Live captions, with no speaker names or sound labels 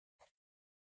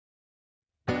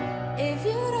if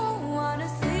you don't wanna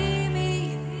see me.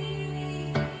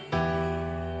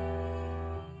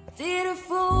 Did a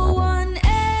full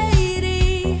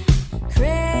 180,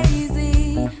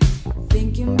 crazy,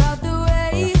 thinking about the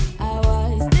way I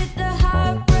was. Did the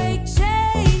heartbreak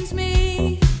change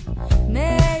me?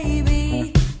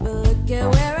 Maybe, but look at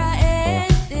where I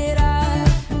ended up.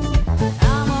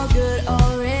 I'm all good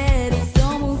already, so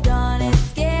moved on. It's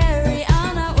scary,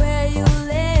 I'm not where you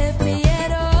left me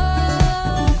at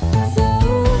all. So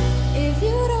if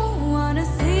you don't wanna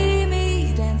see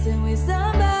me dancing with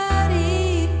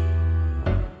somebody,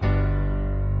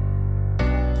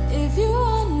 if you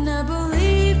wanna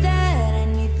believe that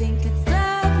anything could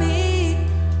stop me,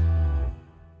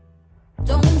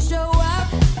 don't show up,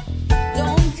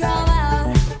 don't come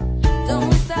out,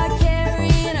 don't start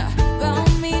caring about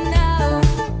me now.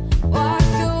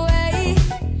 Walk away,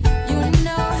 you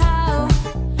know how.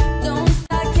 Don't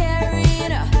start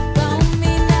caring about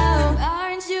me now.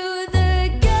 Aren't you the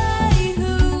guy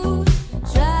who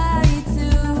tried to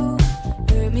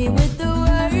hurt me with the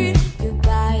word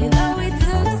goodbye? Though it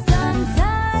took some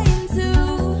time to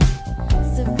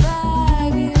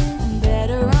survive you, I'm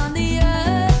better on the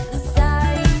other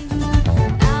side.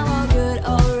 I'm all good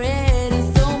already,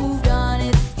 so moved on.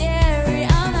 It's scary,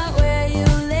 I'm not where you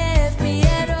left me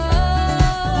at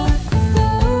all. So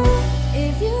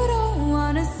if you don't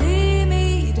wanna see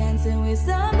me dancing with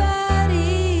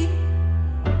somebody,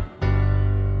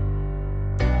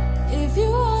 if you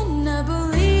wanna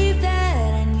believe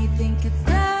that anything could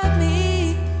stop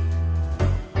me,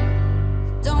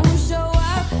 don't show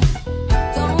up,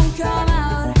 don't come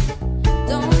out,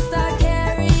 don't start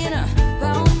caring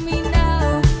about me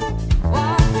now.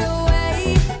 Walk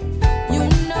away, you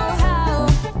know how.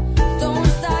 Don't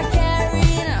start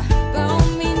caring about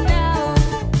me now.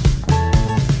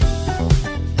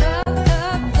 Up,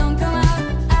 up, don't come out,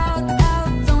 out,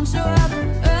 out, don't show up.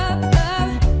 Up, up,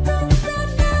 don't start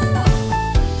now.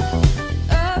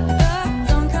 Up, up,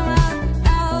 don't come out,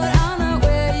 out, I'm not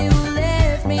where you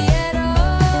left me at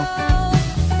all.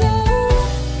 So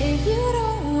if you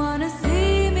don't wanna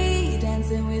see me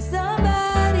dancing with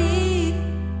somebody,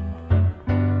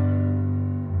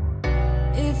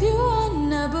 if you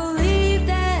wanna believe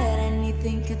that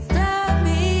anything could stop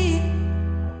me,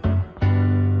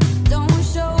 don't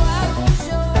show up,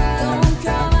 don't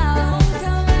come out,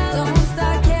 don't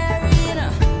start caring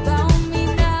about me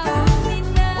now.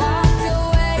 Walk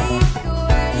away,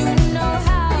 you know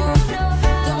how.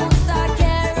 Don't start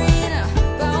caring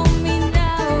about me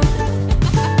now.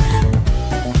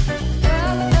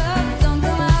 Up, up, don't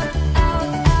come out, out,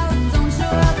 out, don't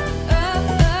show up. Up,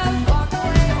 up, walk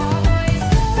away, walk away.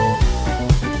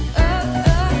 Up,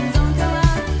 up, don't come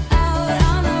out, out,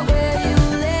 I'm not where you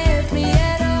left me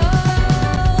at all.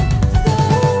 So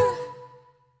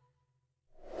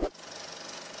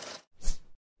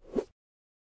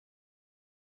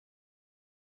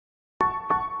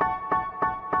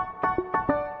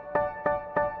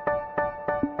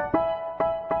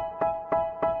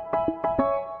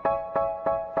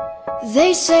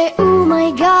They say, oh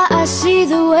my God, I see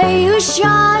the way you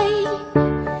shine.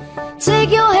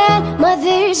 Take your hand, my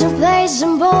there's a place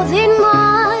them both in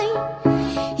mine.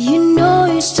 You know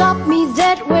you stopped me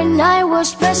dead when I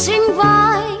was passing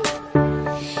by.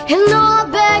 And now I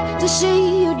beg to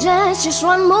see you dance just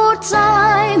one more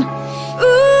time.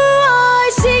 Ooh,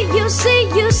 I see you, see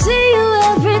you, see you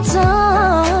every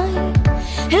time.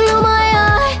 And oh my,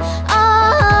 I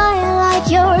like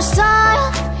your style.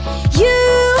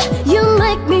 You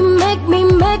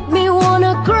make me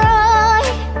wanna cry.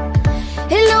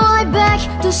 And now I beg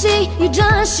to see you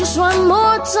dance just one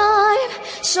more time.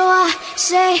 So I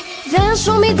say, dance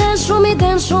for me, dance for me,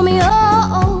 dance for me,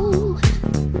 oh.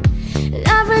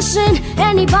 Never seen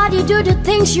anybody do the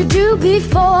things you do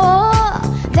before.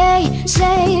 They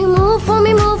say, move for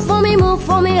me, move for me, move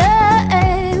for me,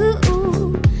 hey,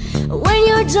 ooh. When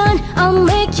you're done, I'll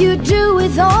make you do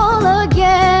it all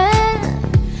again.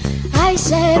 I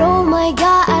said, oh my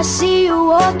God, I see you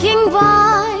walking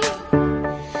by.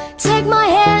 Take my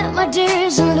hand, my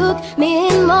dears, and look me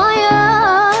in my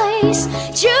eyes.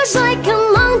 Just like a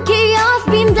monkey, I've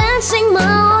been dancing my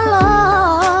whole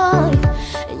life.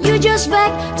 And you just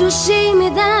beg to see me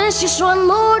dance just one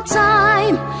more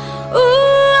time.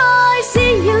 Ooh, I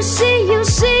see you, see you,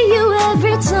 see you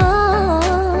every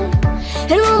time.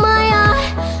 And oh my,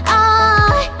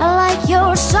 I like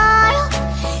your style.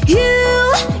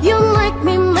 You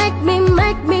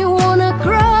make me wanna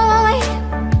cry.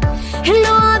 And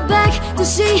now I beg to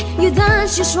see you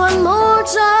dance just one more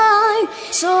time.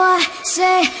 So I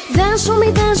say, dance for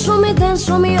me, dance for me, dance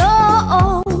for me, oh,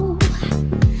 oh.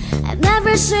 I've never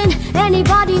never seen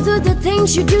anybody do the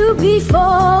things you do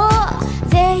before.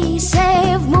 They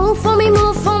say, move for me,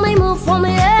 move for me, move for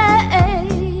me, hey.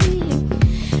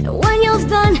 When you've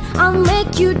done, I'll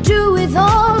make you do it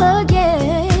all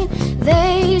again.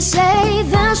 They say,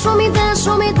 dance for me, dance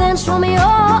for me, dance for me,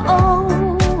 oh,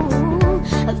 oh.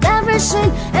 I've never seen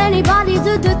anybody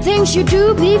do the things you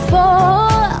do before.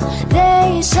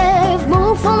 They say,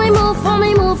 move for me, move for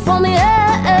me, move for me,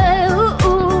 hey, ooh,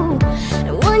 ooh.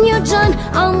 And when you're done,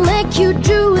 I'll make you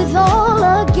do it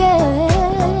all again.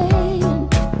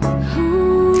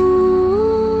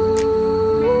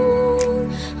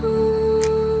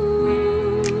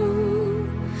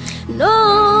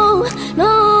 No,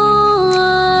 no,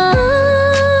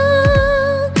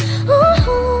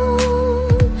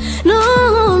 no,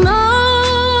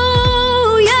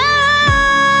 no,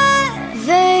 yeah.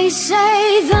 They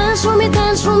say, dance for me,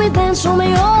 dance for me, dance for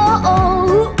me, oh,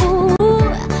 oh, oh.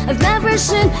 I've never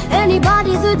seen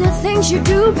anybody do the things you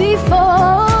do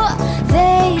before.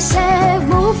 They say,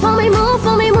 move for me, move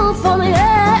for me, move for me,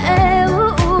 hey,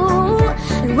 ooh, ooh.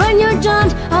 And when you're done,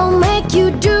 I'll make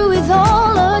you do it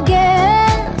all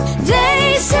again.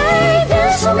 They say,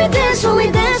 dance for me, dance for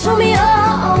me, dance for me, oh,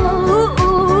 oh,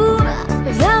 oh.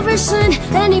 I've never seen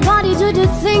anybody do the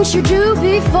things you do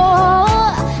before.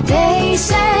 They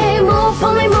say, move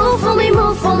for me, move for me,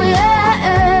 move for me,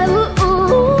 hey, ooh,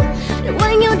 ooh. And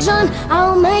when you're done,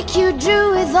 I'll make you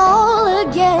do it all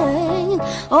again,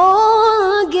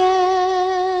 all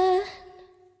again.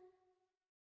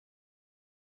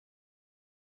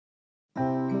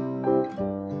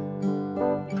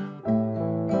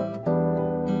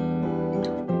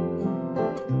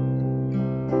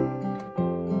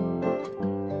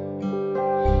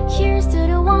 Here's to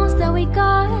the ones that we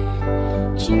got.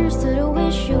 Cheers to the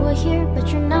wish you were here, but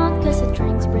you're not. Cause the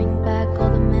drinks bring back all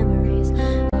the memories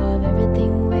of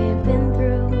everything we've been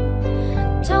through.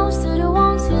 Toast to the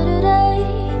ones here today.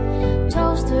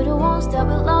 Toast to the ones that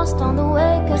we lost on the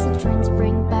way. Cause the drinks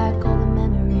bring back all the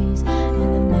memories.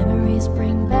 And the memories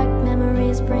bring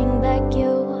back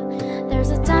you. There's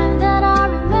a time that I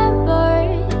remember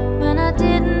when I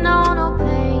didn't know no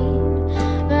pain,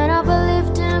 when I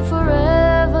believed in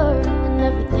forever and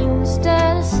everything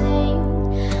stayed the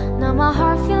same. Now my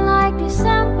heart feel like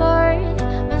December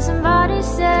when somebody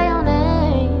say your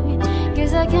name.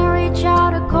 Cause I can't reach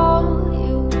out to call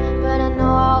you, but I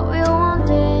know I will one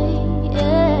day,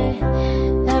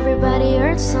 yeah. Everybody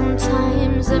hurts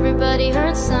sometimes, everybody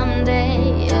hurts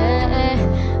someday, yeah.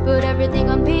 But everything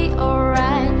gon' be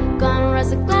alright. Gonna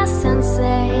raise a glass and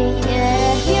say,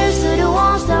 yeah. Here's to the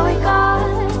ones that we got.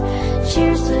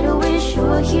 Cheers to the wish you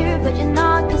were here, but you're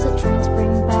not. Cause the drinks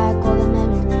bring back all the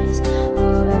memories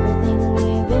of everything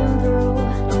we've been through.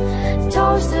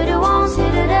 Toast to the ones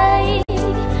here today.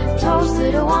 Toast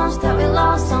to the ones that we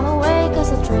lost on the way. Cause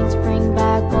the drinks bring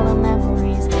back all the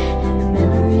memories. And the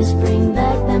memories bring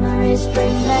back you.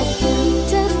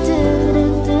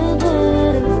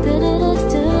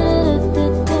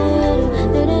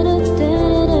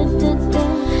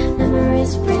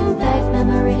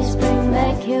 Memories bring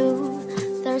back you.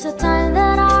 There's a time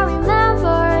that I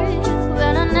remember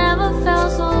when I never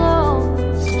felt so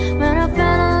lost. When I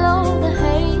felt alone, the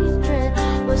hatred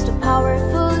was too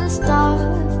powerful to stop.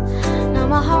 Now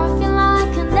my heart feels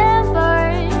like an ember,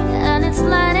 and it's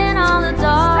lighting on the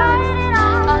dark.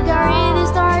 I carry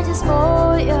these torches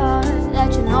for you, that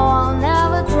you know I'll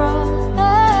never drop.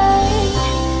 Hey,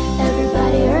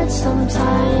 everybody hurts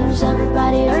sometimes,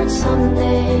 everybody hurts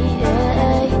someday, yeah.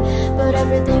 But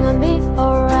everything will be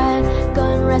alright. Go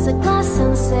and raise a glass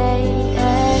and say,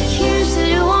 yeah. Cheers to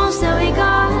the ones that we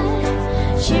got.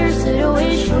 Cheers to the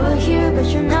wish you were here, but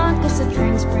you're not. Cause the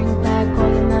drinks bring back all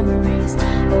the memories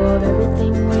of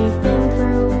everything we've been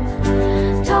through.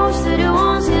 Toast to the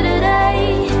ones here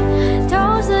today.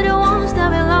 Toast to the ones that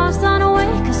we lost on the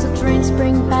way. Cause the drinks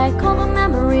bring back all the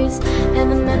memories.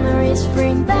 And the memories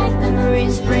bring back you.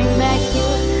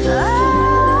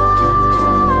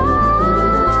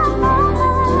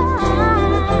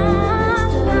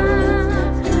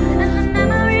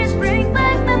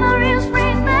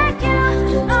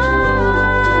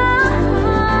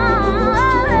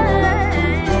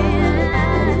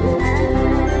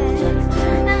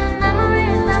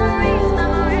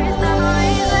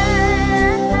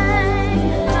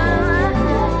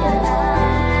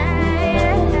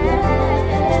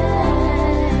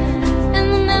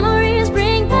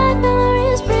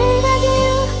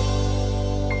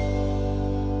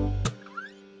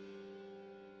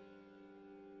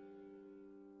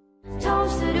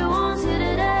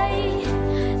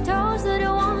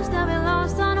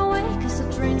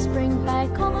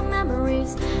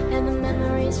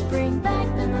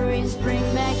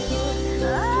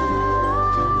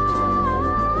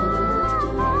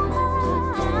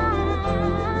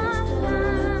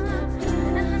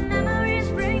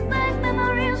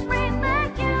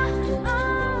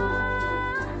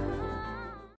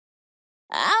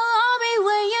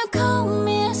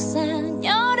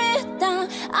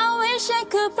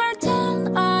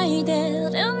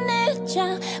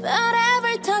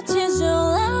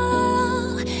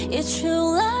 it's true,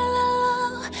 la la la.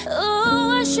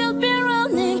 Ooh, I should be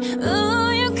running. Ooh,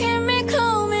 you keep me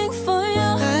coming for you.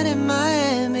 And in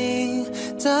Miami,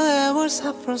 the air was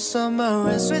hot from summer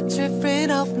and sweet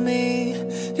dripping off me.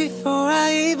 Before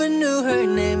I even knew her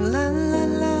name, la la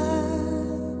la.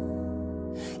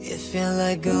 It felt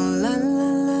like oh la la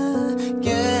la,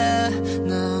 yeah,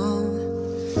 no.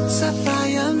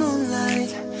 Sapphire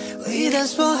moonlight, we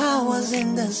danced for hours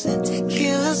in the sun.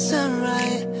 Tequila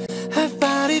sunrise, her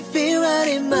body feel right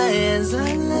in my hands,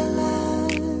 la la la.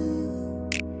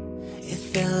 It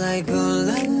felt like oh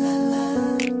la la la,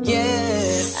 yeah.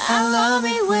 I love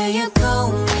it when you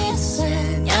call me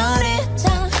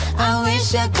señorita. I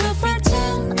wish I could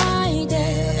pretend I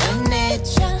didn't need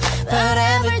ya, but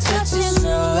every touch is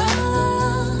so la la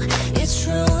la. It's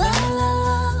true, la la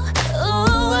la.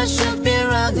 Ooh, I should be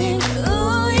running.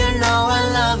 Ooh, you know I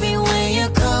love it when you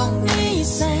call me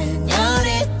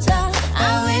señorita.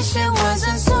 I wish it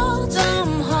wasn't so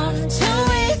damn hard to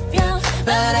leave ya,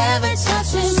 but every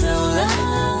touch is true, la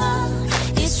la la.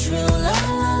 It's true, la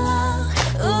la la.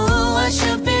 Ooh, I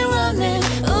should be running.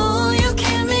 Ooh, you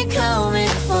keep me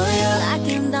coming for you. Like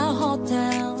in the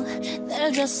hotel,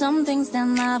 there's just some things that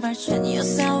never change. You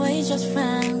say we just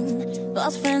friends,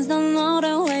 but friends don't know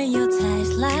the way you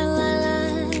taste, la la la.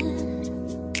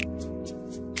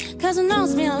 Cause it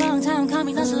knows me a long time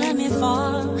coming, doesn't let me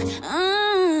fall.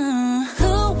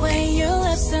 The way you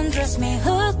lips and dress me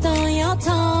hooked on your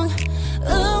tongue.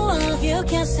 Ooh, love you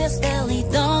kisses barely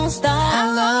don't stop.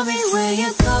 I love it when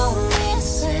you call me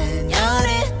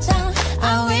señorita. I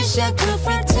wish I could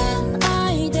pretend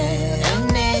I didn't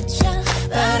need ya,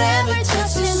 but every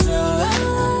touch is true, la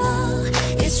la la.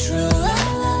 It's true, la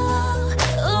la la.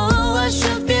 Ooh, I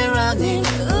should be running.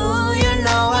 Ooh, you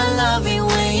know I love it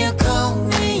when you call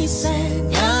me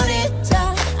señorita.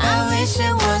 I wish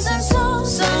it wasn't so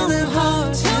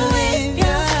hard to leave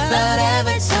ya, but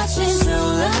every touch is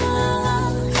true, la la la.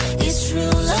 It's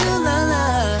true, la la la.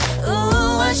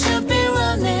 Ooh, I should be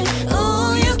running.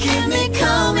 Ooh, you keep me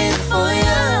coming for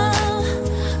ya.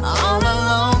 All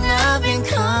along I've been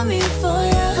coming for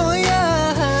ya, oh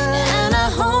yeah. And I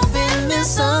hope it means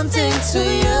something to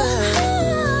you.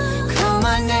 Call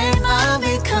my name, I'll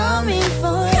be coming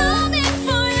for ya. Coming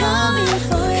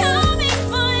for ya.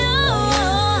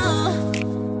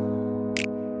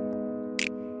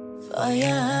 Oh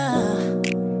yeah.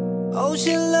 Oh,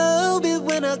 she love it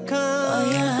when I come. Oh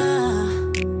yeah.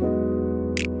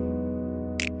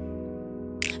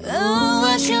 Oh,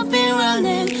 I should be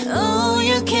running. Oh,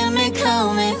 you keep me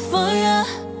coming for ya.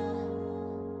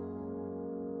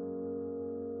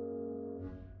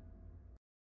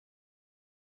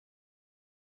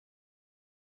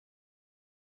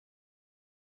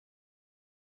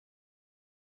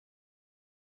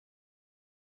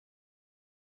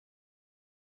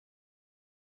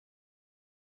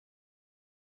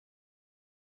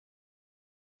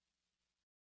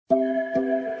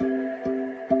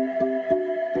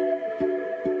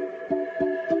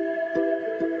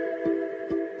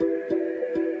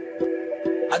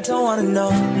 I don't wanna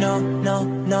know, no, no,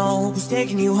 no, who's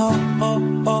taking you home, oh,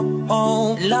 oh,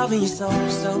 oh, loving you so,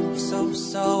 so, so,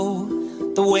 so,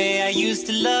 the way I used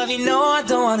to love you. No, I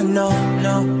don't wanna know,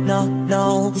 no, no,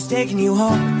 no, who's taking you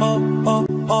home, oh, oh,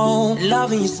 oh,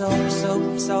 loving you so,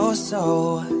 so, so,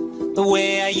 so, the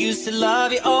way I used to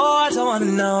love you. Oh, I don't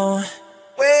wanna know.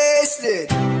 Wasted.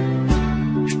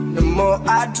 The more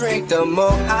I drink, the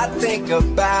more I think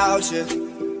about you.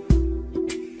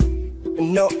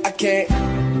 No, I can't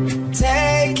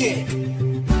take it.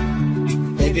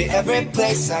 Baby, every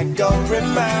place I go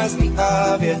reminds me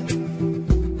of you.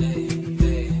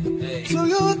 Do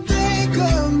you think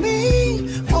of me,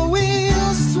 what we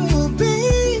used to be?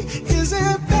 Is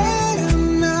it better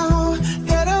now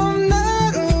that I'm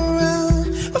not around?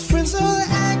 My friends are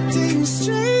acting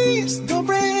strange, don't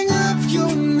bring up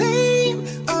your name.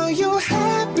 Are you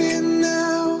happy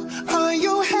now? Are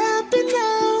you happy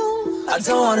now? I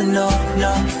don't wanna know,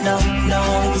 no, no, no,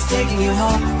 who's taking you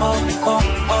home, oh, oh,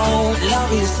 oh,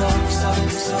 love you so, so,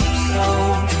 so, so,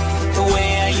 the way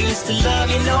I used to love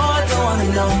you. No, I don't wanna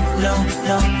know, no,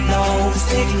 no, no, who's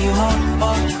taking you home,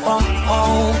 oh, oh,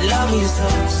 oh, love you so,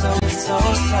 so, so,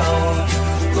 so,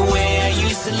 the way I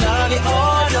used to love you.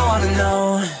 Oh, I don't wanna know.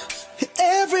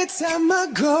 Every time I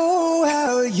go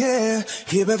out, yeah,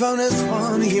 hear it from this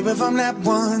one, hear it from that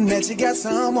one, that you got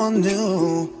someone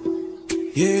new.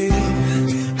 Yeah,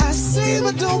 I see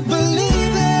but don't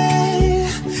believe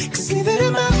it, 'cause even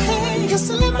in my head, you're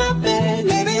still in my bed.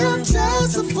 Maybe I'm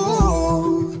just a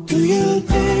fool. Do you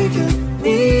think of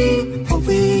me, what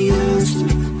we used to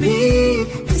be?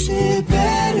 Is it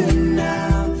better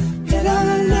now that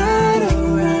I'm not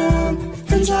around?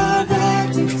 Friends are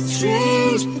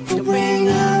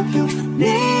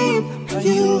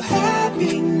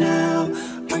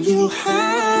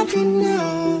happy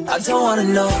now. I don't wanna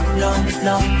know, no,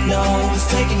 no, no, who's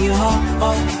taking you home,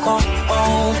 oh, oh,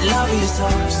 oh. Love you so,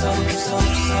 so, so,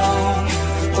 so.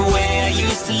 The way I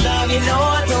used to love you, no,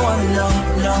 I don't wanna know,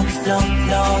 no, no,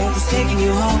 no, who's taking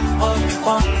you home, oh,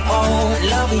 oh, oh.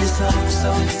 Love you so,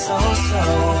 so, so, so.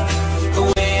 The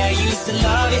way I used to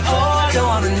love you, oh, I don't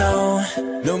wanna know.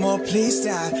 No more please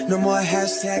stop, no more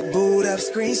hashtag booed up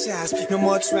screenshots. No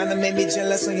more trying to make me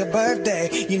jealous on your birthday.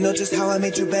 You know just how I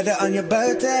made you better on your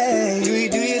birthday. Do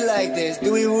you like this?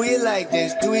 Do we really like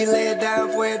this? Do we lay it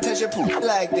down for you, touch your poop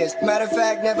like this? Matter of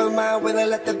fact, never mind whether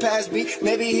let the past be.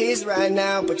 Maybe he's right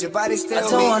now, but your body's still me. I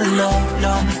don't wanna know,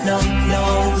 no, no,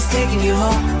 no, who's taking you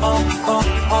home, oh, oh,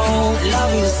 oh.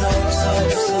 Love you so, so,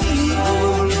 so,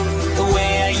 so. The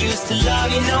way I used to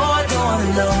love you, no, I don't wanna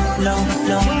know, no,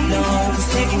 no, no, who's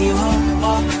taking you home,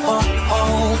 oh, oh,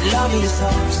 oh. Love you so,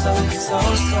 so, so,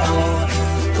 so.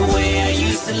 The way I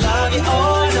used to love you,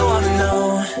 oh, I don't wanna know.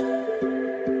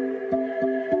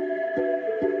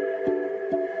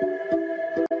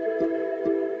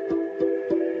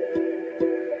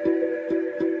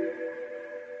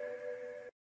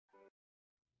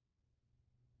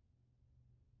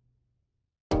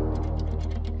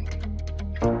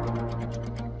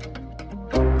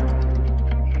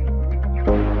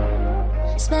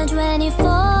 Spend 24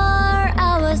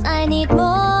 hours, I need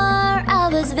more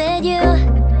hours with you.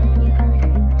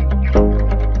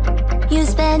 You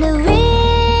spend a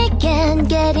weekend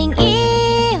getting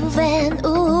even,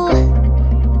 ooh.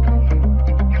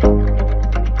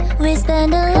 We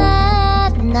spend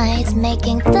 11 nights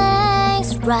making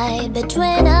things right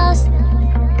between us.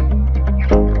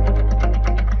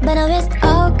 But now it's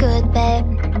all good, babe.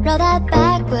 Roll that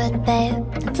backward, babe,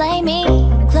 and play me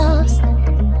close.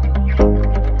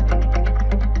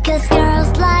 Cause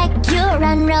girls like you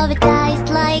run real with guys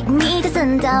like me.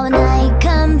 Doesn't doubt when I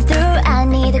come through, I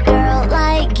need a girl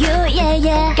like you, yeah,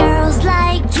 yeah. Girls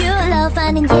like you love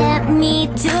fun and yeah, me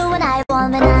too. When I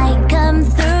want, when I come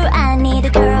through, I need a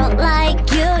girl like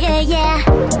you, yeah, yeah.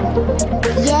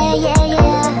 Yeah, yeah,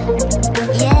 yeah.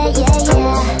 Yeah, yeah,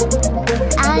 yeah.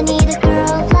 I need a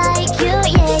girl like you,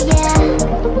 yeah, yeah.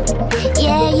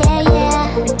 Yeah, yeah, yeah.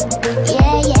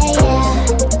 Yeah, yeah, yeah.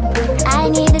 I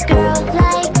need a girl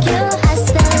like you. I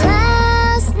spent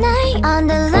last night on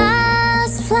the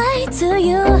last flight to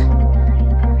you.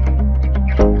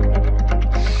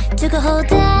 Took a whole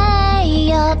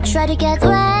day up, try to get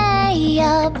way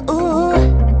up, ooh.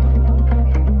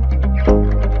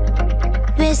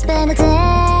 We spent a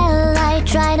daylight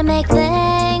trying to make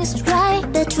things right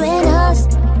between us.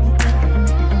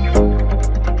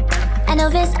 I know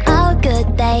it's all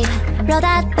good, babe. Roll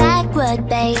that backward,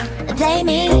 babe, and play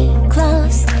me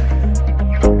close.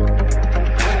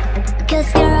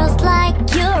 Cause girls like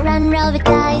you run real with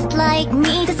guys like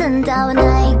me. Doesn't doubt when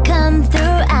I come through,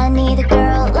 I need a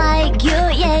girl like you,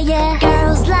 yeah, yeah.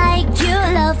 Girls like you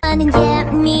love fun and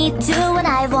yeah, me too. When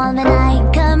I want, when I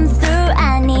come through,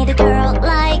 I need a girl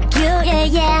like you, yeah,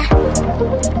 yeah.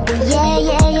 Yeah,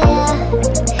 yeah, yeah.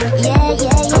 Yeah,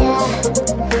 yeah, yeah.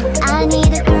 I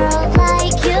need a girl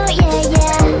like you, yeah,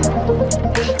 yeah.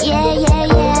 Yeah, yeah,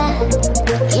 yeah.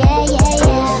 Yeah, yeah,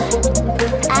 yeah.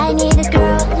 I need a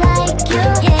girl like you,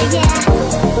 yeah, yeah.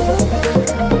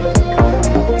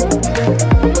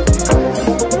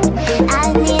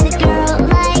 I need a girl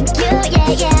like you,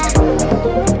 yeah, yeah.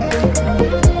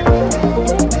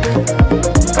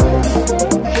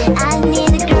 I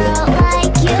need a girl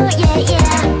like you, yeah,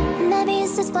 yeah. Maybe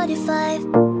it's 6:45,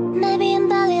 maybe I'm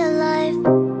barely alive.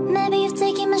 Maybe you've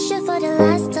taken my shit for the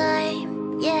last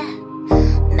time, yeah.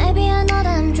 Maybe I know that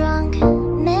I'm drunk,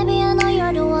 maybe I know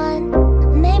you're the one.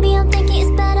 Maybe I'm thinking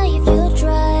it's better if you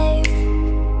drive.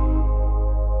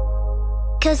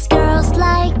 Cause girls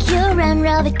like you run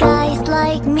real with guys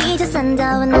like me. Just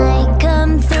doubt when I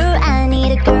come through, I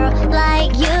need a girl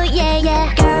like you, yeah,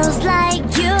 yeah. Girls like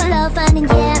you love fun and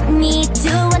yeah, me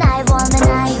too. When I want, when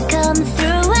I come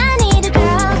through, I need a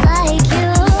girl like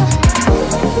you.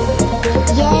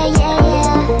 Yeah, yeah,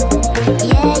 yeah.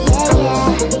 Yeah, yeah, yeah.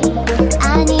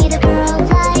 I need a girl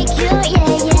like you,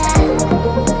 yeah, yeah.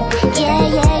 Yeah,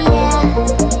 yeah, yeah.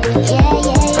 Yeah,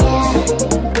 yeah, yeah.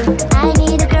 I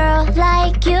need a girl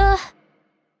like you.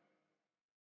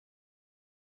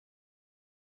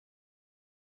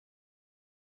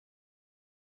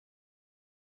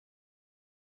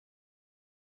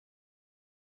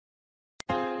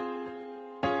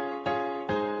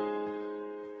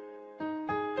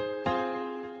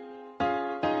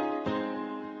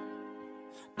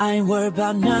 I ain't worried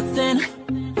about nothing,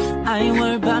 I ain't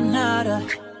worried about nada.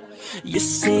 You're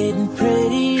sitting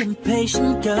pretty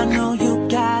impatient, girl, I know you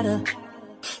gotta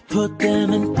put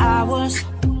them in hours,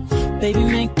 Baby,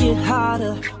 make it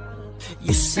harder.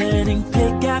 You sending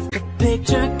pic after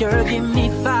picture, girl, give me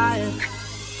fire.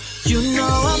 You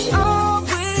know I'm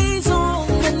always on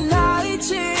the night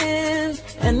shift,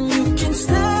 and you can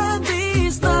stand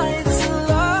these nights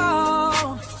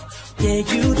alone. Yeah,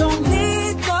 you don't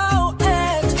need no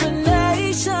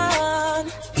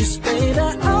explanation, 'cause baby,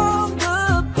 I'm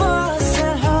the boss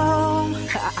at home.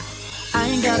 I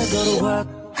ain't gotta go to work,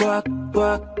 work,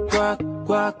 work, work,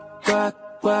 work, work,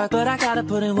 work, but I gotta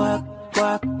put in work,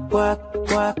 work, work,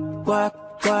 work, work,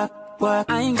 work, work.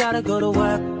 I ain't gotta go to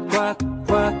work, work,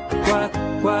 work, work,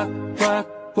 work, work,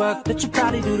 work. Let your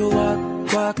body do the work,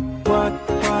 work, work,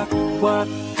 work, work,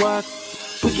 work.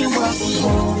 We can work from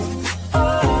home, oh,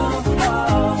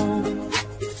 oh.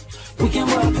 We can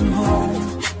work from home,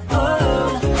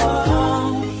 oh, oh.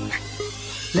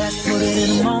 Let's put it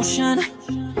in motion,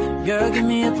 girl, give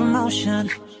me a promotion.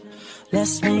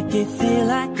 Let's make it feel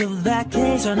like a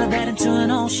vacation, turn a bed into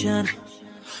an ocean.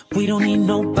 We don't need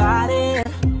nobody,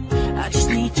 I just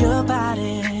need your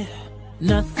body.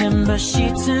 Nothing but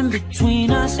sheets in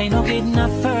between us, ain't no getting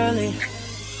up early.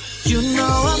 You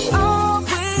know I'm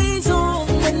always on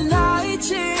the night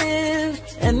shift,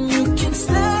 and you can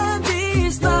stand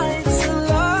these nights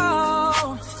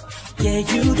alone. Yeah,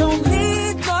 you don't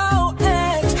need no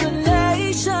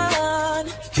explanation,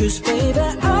 'cause baby,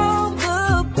 I'm the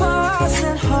boss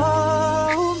at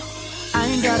home. I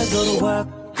ain't gotta go to work,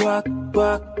 work,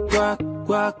 work, work,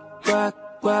 work, work,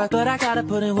 work, but I gotta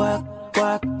put in work,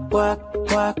 work, work,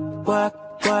 work, work,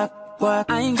 work, work.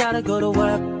 I ain't gotta go to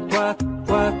work, work,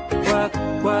 work, work,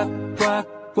 work, work,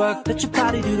 work. Let your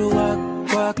body do the work,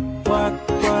 work, work,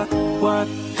 work, work,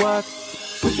 work.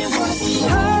 We can work from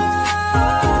home.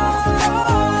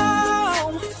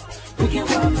 We can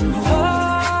work from home.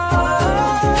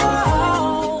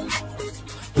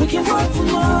 We can work from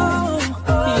home.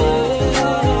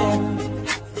 Yeah.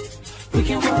 We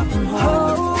can work from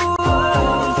home.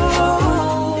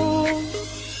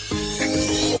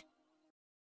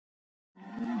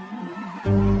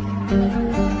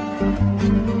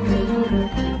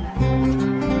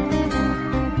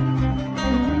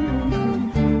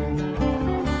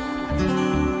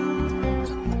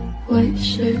 White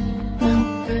shirt, now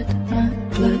red, my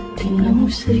bloody no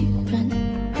sleeping.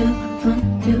 Up on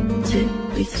your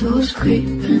tippy toes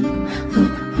creeping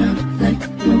around like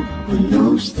no one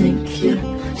knows. Think you're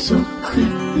so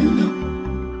criminal.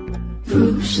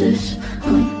 Bruises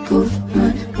on both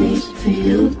my knees for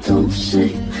you. Don't say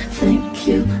thank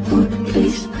you or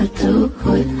please. I do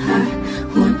what I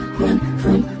want, run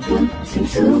from one thing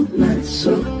to my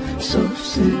soul. So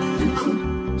cynical.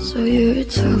 So you're a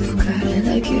tough guy,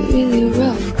 like you're really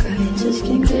rough guy. Just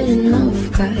can't get enough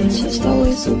guy, just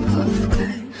always a puff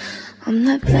guy. I'm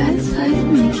that bad type,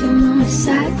 make your mama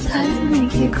sad type,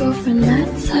 make your girlfriend that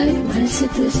type, my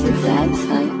sister's that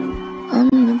type. I'm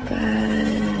the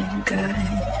bad guy.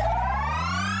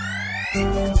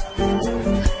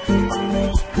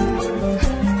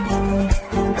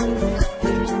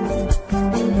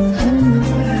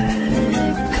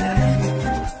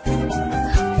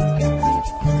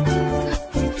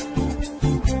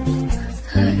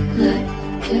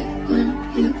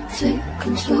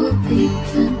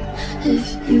 Even if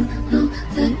you know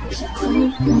that you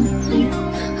don't want me,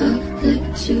 I'll let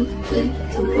you play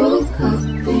the role. I'll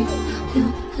be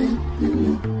your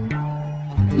enemy.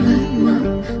 My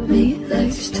mommy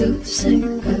likes to sing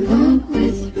along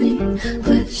with me,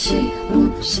 but she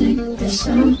won't sing the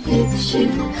song if she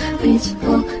reads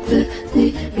all the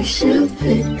lyrics. She'll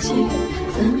pity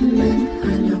the men I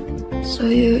know. So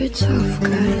you're a tough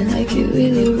guy, like you're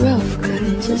really rough guy.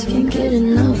 Just can't get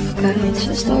enough guy,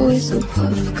 just always a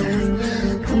puff guy.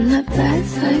 I'm that bad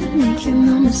type, make your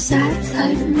mama sad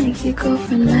type, make your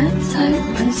girlfriend that type,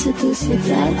 I seduce your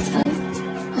dad type.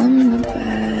 I'm the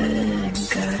bad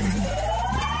guy.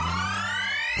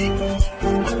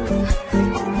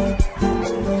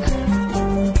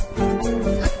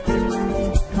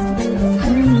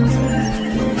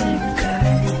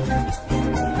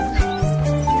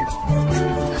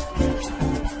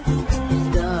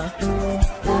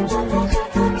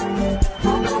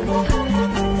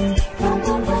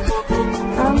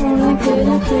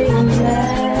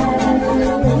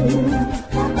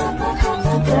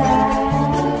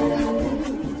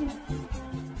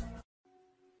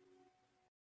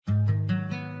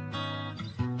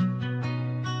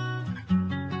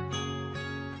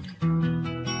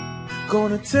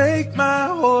 Gonna take my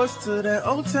horse to that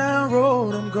old town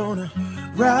road. I'm gonna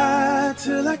ride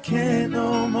till I can't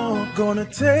no more. Gonna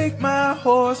take my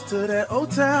horse to that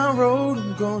old town road.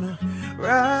 I'm gonna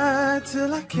ride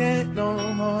till I can't no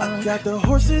more. I got the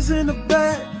horses in the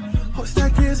back, Horse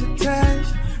that is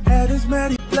attached. Head is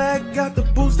matty black, got the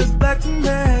boots that's black to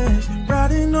match.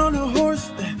 Riding on a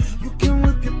horse, you can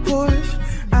whip your Porsche.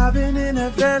 I've been in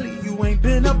that valley, you ain't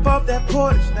been up off that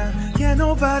porch. Now, can't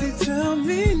nobody tell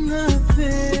me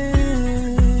nothing.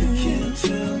 You can't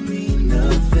tell me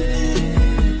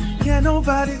nothing. Can't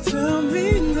nobody tell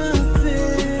me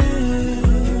nothing.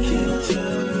 You can't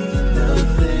tell me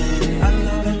nothing. I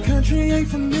know that country ain't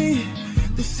for me.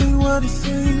 This ain't what it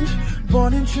seems.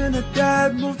 Born in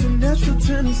Trinidad, moved to Nashville,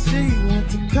 Tennessee. Went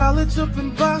to college up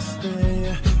in Boston,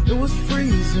 yeah. It was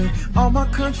freezing. All my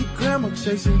country grandma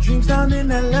chasing dreams down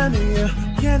in Atlanta, yeah.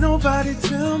 Can't nobody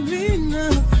tell me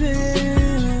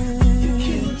nothing. You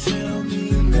can't tell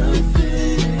me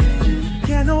nothing.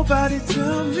 Can't nobody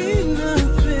tell me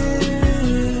nothing.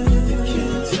 You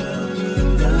can't tell me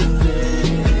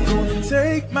nothing. Gonna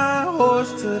take my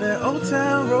horse to that old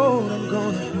town road. I'm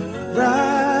gonna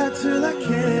ride till I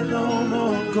can't no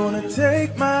more. I'm gonna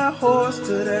take my horse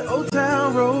to that old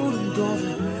town road. I'm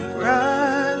gonna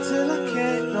ride till I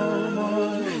can't no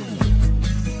more.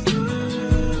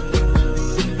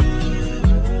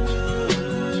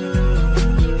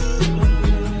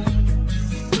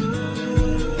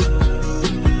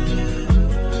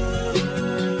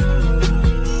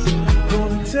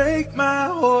 Gonna take my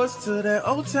horse to that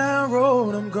old town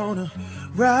road. I'm gonna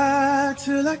ride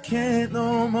till I can't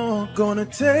no more. Gonna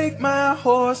take my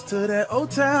horse to that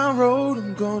old town road.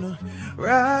 I'm gonna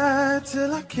ride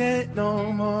till I can't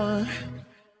no more.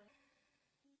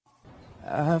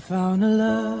 I found a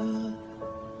love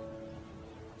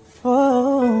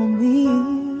for me.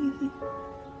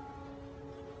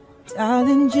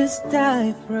 Darling, just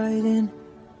dive right in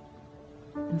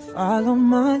and follow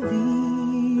my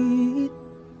lead.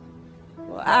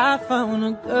 Well, I found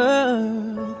a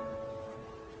girl,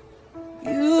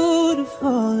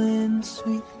 beautiful and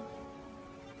sweet.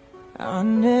 I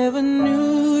never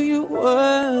knew you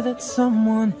were that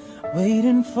someone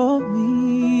waiting for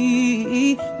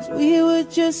me. 'Cause we were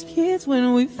just kids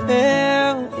when we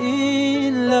fell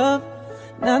in love,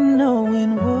 not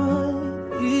knowing what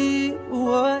it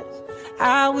was.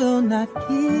 I will not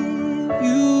give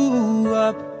you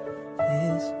up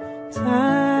this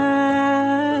time,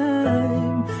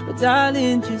 but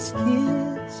darling, just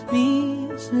kiss me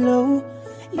slow.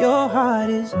 Your heart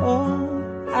is all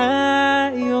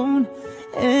I own,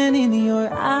 and in your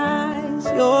eyes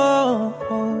you're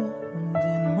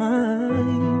holding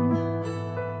mine.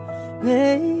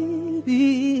 Baby,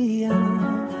 I'm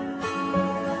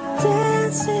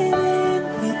dancing in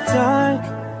the dark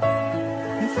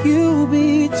with you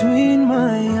between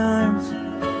my arms,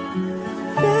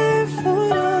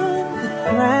 barefoot on the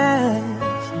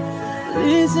grass,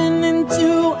 listening to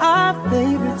our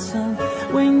favorite song.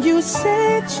 When you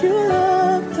said you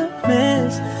loved a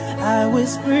mess, I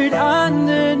whispered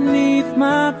underneath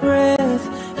my breath.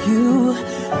 You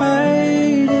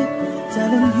heard it,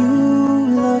 telling you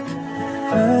look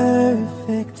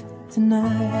perfect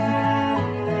tonight.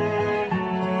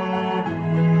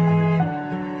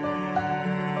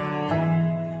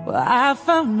 Well, I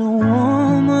found a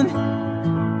woman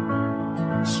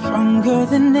stronger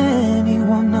than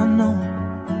anyone I know.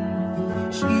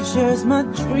 She shares my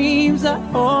dreams. I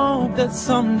hope that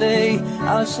someday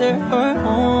I'll share her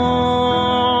home.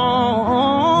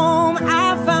 I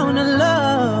found a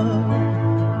love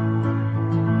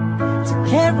to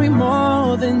carry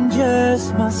more than just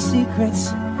my secrets,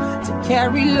 to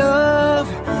carry love,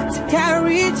 to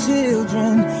carry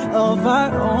children of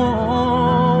our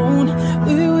own.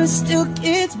 We were still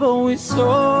kids, but we're so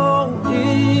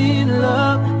in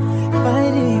love,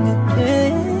 fighting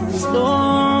against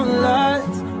all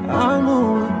odds. I know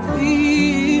we'll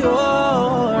be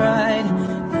alright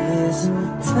this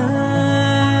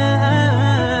time.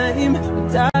 But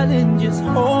darling, just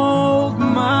hold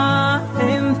my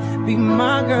hand, be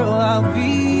my girl, I'll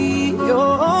be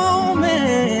your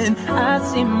man. I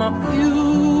see my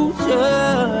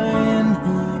future in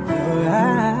your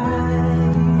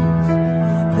eyes.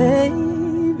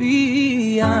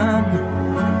 Baby, I'm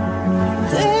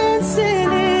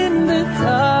dancing in the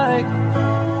dark,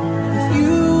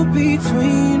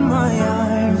 between my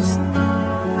arms,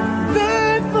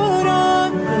 barefoot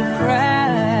on the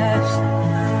grass,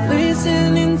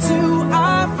 listening to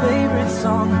our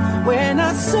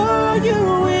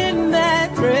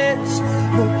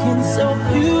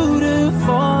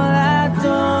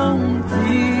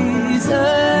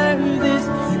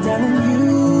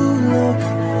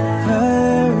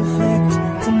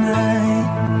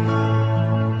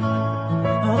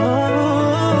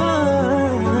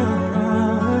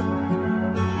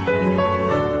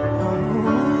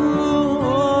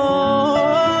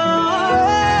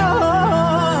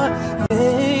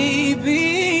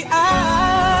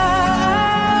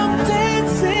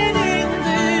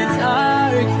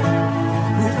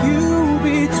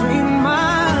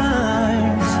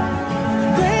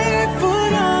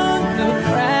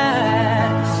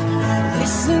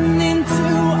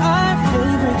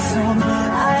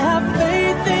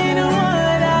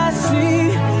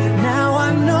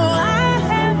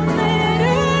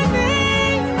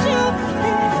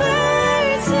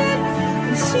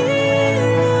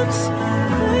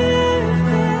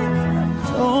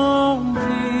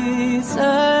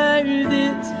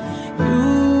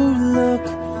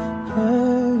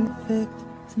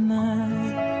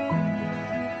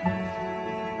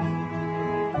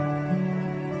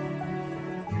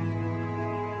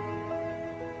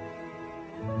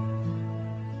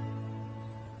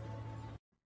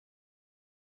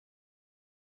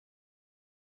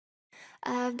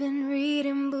I've been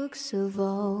reading books of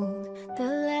old, the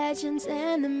legends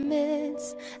and the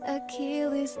myths,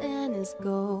 Achilles and his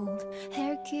gold,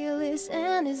 Hercules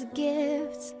and his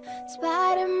gifts,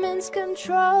 Spider-Man's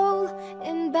control,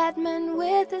 and Batman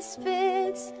with his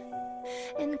fits.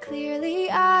 And clearly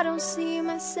I don't see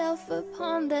myself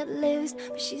upon that list.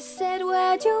 But she said,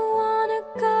 where'd you wanna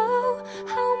go?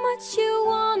 How much you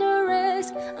wanna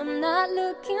risk? I'm not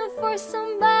looking for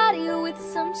somebody with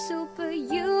some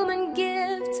superhuman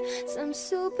gifts, some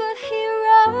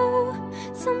superhero,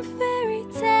 some fairy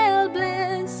tale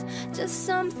bliss. Just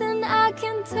something I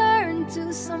can turn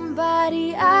to,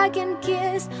 somebody I can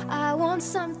kiss. I want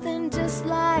something just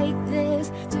like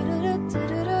this.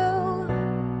 Do-do-do-do-do-do.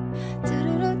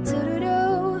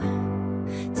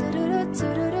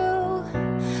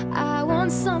 I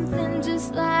want something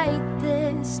just like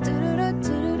this.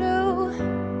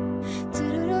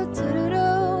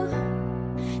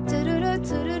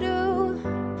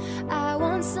 I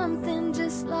want something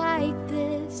just like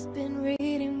this. Been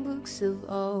reading books of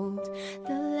old,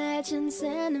 the legends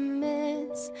and the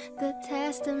myths, the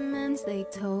testaments they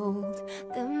told,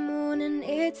 the moon and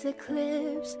its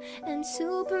eclipse, and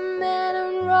Superman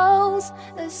unrolls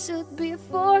a suit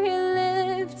before he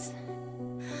lifts.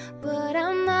 But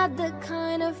I'm not the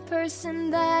kind of person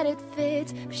that it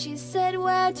fits. She said,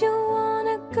 where'd you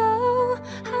wanna go?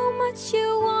 How much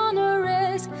you wanna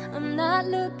risk? I'm not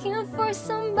looking for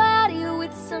somebody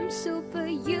with some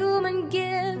superhuman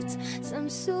gifts, some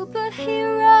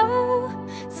superhero,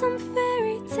 some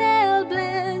fairy tale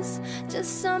bliss.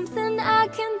 Just something I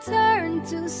can turn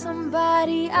to,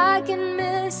 somebody I can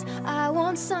miss. I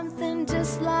want something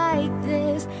just like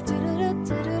this.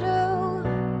 Do-do-do-do-do-do.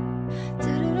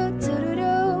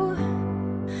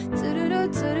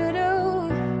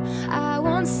 I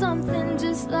want something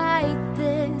just like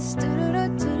this.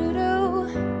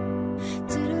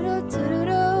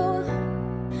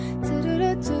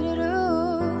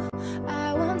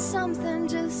 I want something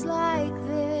just like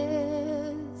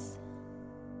this.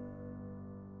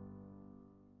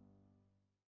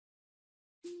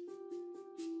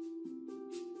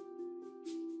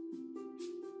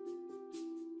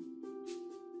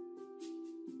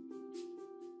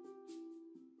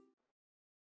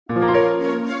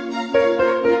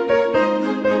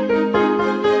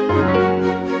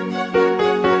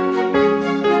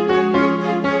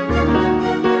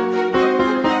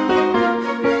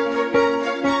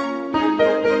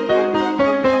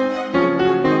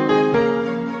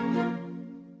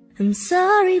 I'm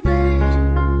sorry, but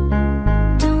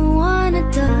don't wanna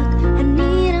talk. I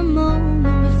need a moment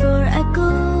before I go.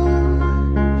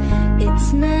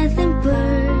 It's nothing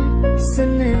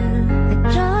personal. I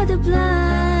draw the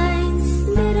blinds.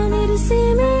 They don't need to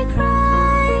see me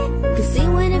cry, 'cause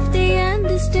even if they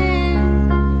understand,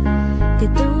 they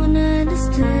don't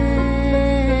understand.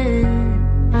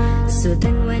 So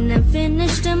then when I'm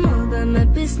finished, I'm all by my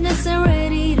business. I'm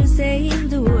ready to save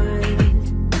the world.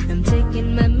 I'm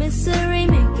taking my misery,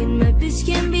 making my bitch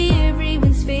can be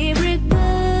everyone's favorite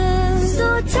girl.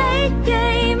 So take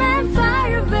aim and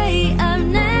fire away. I've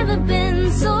never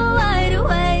been so wide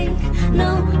awake. No,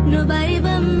 nobody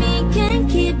but me can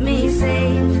keep me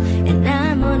safe, and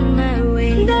I'm on my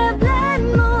way. The blood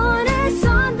moon is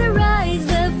on the rise,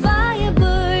 the fire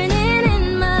burning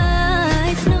in my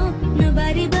eyes. No,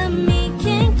 nobody but me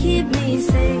can keep me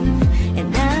safe,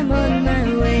 and I'm on my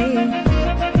way.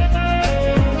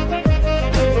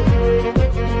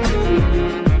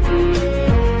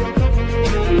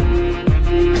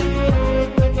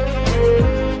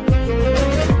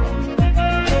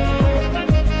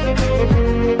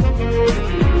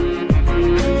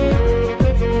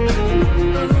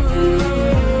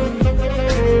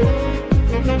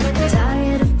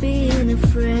 Tired of being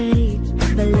afraid,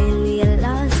 but lately I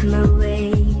lost my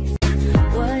way.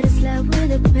 What is love with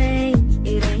the pain?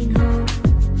 It ain't home.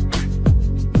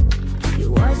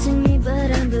 You're watching me, but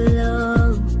I'm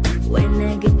below. When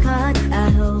I get caught, I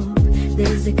hope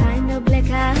there's a kind of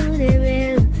blackout that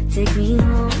will take me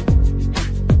home.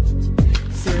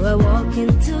 So I walk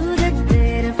into the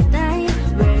dead of night,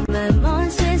 where my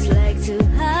monsters like to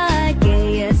hide.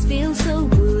 Chaos feels so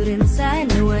good inside,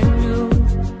 no one knows.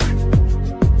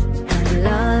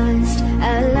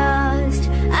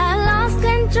 I lost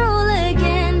control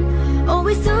again.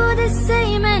 Always do the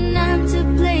same, and I'm to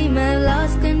blame. I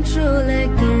lost control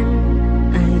again.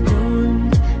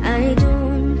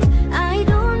 I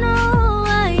don't know who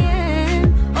I am.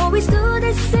 Always do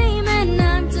the same, and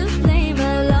I'm to blame. I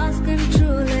lost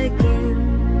control again.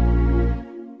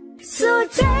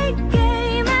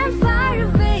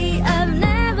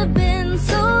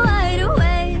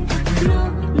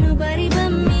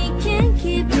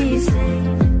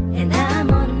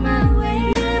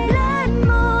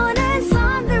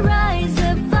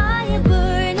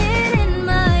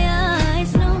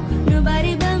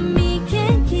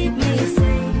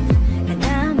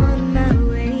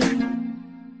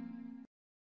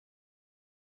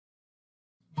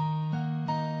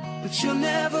 but you'll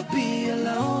never be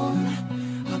alone.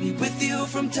 I'll be with you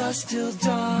from dusk till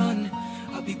dawn.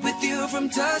 I'll be with you from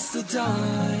dusk till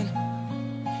dawn.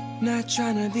 Not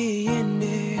trying to be in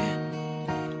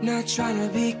there, not trying to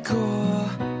be cool,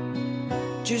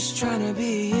 just trying to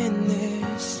be in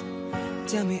this.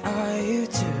 Tell me, are you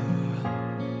too?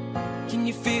 Can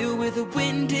you feel where the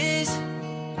wind is?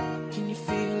 Can you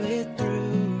feel it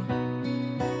through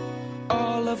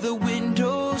all of the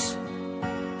windows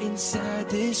inside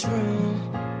this room?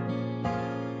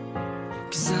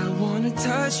 'Cause I wanna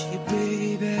touch you,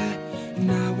 baby,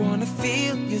 and I wanna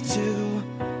feel you too.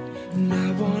 And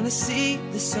I wanna see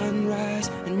the sunrise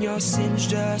and your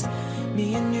singed dust.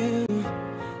 Me and you,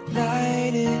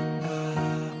 light it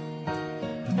up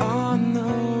on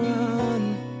the run.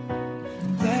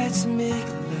 Let's make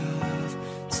love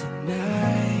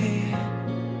tonight.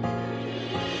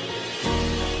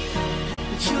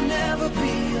 But you'll never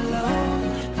be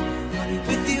alone. I'll be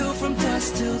with you from dusk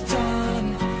till dawn.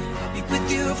 I'll be with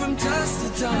you from dusk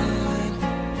till dawn.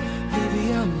 Baby,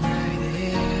 I'm right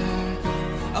here.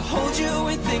 I'll hold you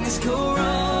when things go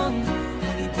wrong.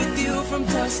 I'll be with you from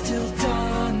dusk till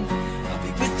dawn. I'll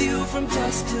be with you from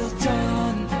dusk till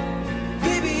dawn.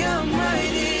 Baby, I'm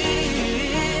right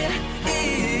here.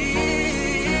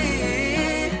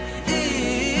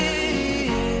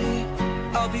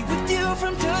 I'll be with you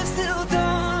from dusk till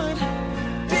dawn.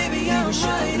 Baby, I'm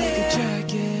right here. Like a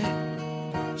jacket,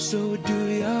 so do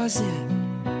yours in.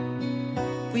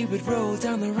 We would roll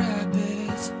down the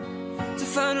rapids to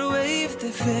find a wave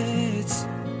that fits.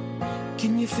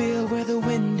 Can you feel where the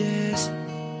wind is?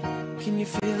 Can you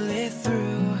feel it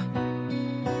through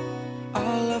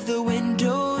all of the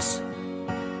windows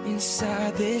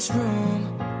inside this room?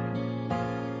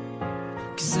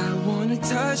 'Cause I wanna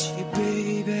touch you,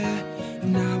 baby,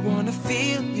 and I wanna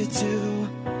feel you too.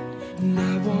 And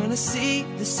I wanna see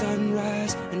the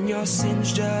sunrise and your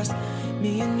singed dust.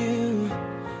 Me and you,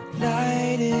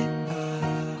 light it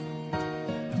up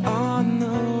on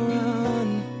the run.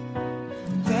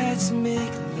 Let's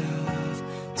make love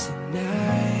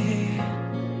tonight.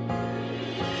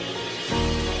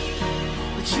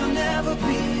 But you'll never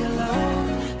be alone.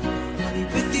 I'll be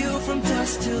with you from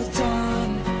dusk till dawn.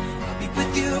 I'll be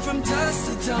with you from dusk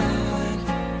till dawn.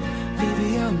 Baby,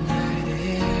 I'm right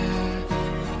here.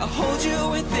 I'll hold you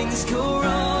when things go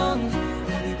wrong.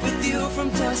 I'll be with you from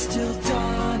dusk till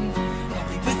dawn. I'll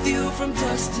be with you from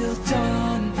dusk till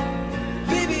dawn.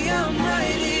 Baby, I'm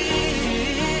right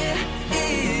here.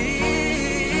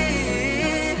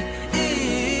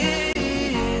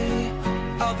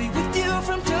 I'll be with you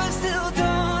from dusk till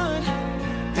dawn.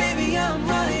 Baby, I'm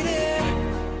right here.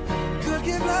 Could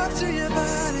give love to your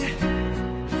body,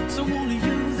 so only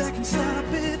you that can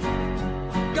stop it.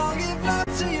 Gonna give love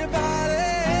to your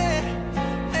body,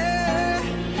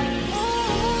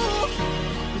 ooh.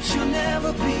 But you'll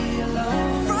never be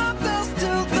alone. From dusk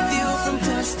till dawn. With you from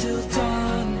dusk till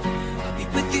dawn. I'll be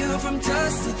with you from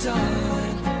dusk till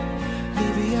dawn.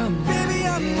 Baby, I'm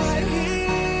right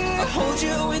here. I'll hold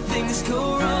you when things go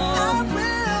wrong. I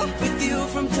will. With you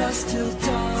from dusk till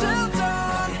dawn. Till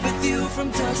dawn. With you from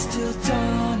dusk till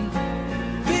dawn.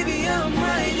 Baby, I'm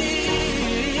right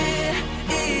here.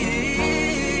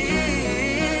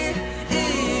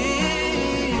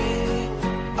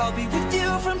 I'll be with you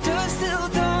from dusk till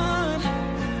dawn.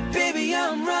 Baby,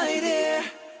 I'm right here.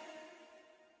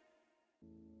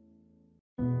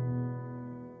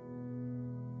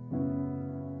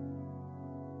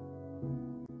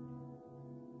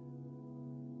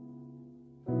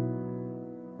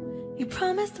 You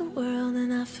promised the world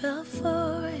and I fell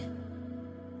for it.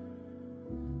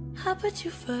 I put you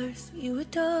first, you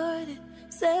adored it.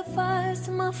 Set fires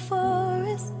to my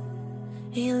forest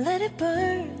and you let it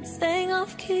burn. Sang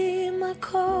off key in my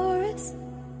chorus,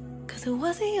 'cause it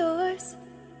wasn't yours.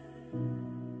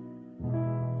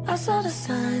 I saw the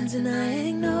signs and I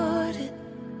ignored it.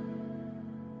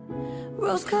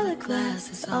 Rose-colored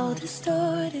glasses all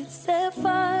distorted. Set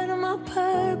fire to my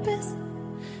purpose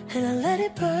and I let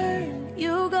it burn.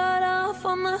 You got off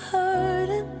on the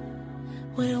hurting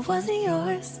when it wasn't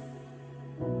yours.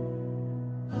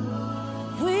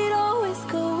 We'd always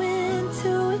go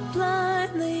into it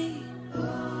blindly.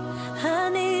 I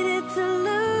needed to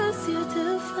lose you to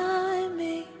find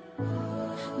me.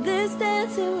 This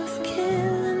dance, it was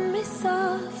killing me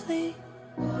softly.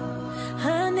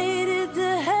 I needed to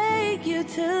hate you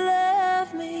to love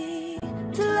me.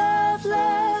 To love,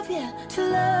 love, yeah. To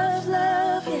love,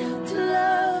 love, yeah. To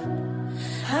love.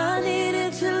 I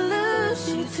needed to lose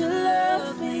you to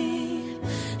love me.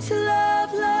 To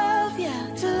love, love, yeah.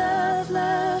 To love,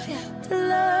 love, yeah. To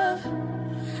love.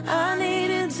 I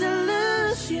needed to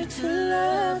lose you to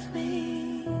love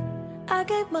me. I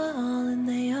gave my all and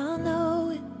they all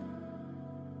know it.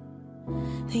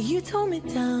 Then you tore me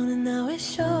down and now it's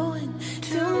showing.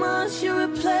 Too much you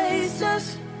replaced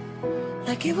us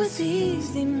like it was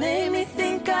easy. Made me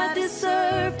think I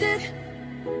deserved it.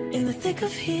 In the thick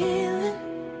of healing,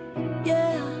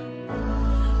 yeah.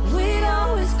 We'd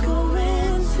always go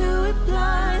into it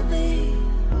blindly.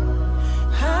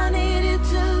 I needed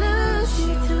to lose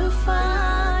you to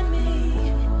find me.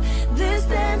 This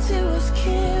dance, it was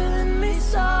killing me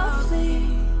softly.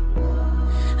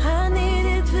 I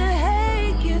needed to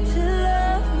hate you to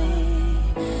love me.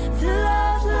 To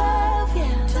love, love,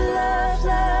 yeah. To love,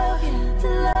 love, yeah. To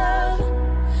love.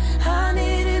 I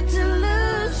needed to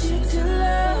lose you to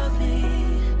love me.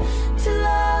 To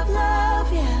love, love,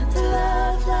 yeah. To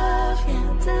love, love, yeah.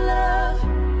 To love.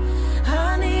 I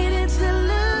needed to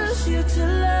lose you to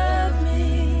love me.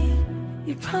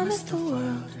 You promised the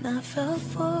world and I fell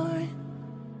for it.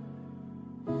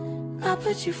 I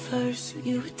put you first, so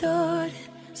you adored it.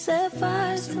 Set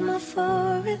fires to my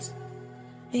forest,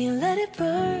 and you let it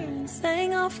burn.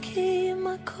 Sang off key in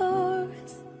my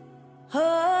chorus.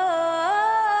 Oh.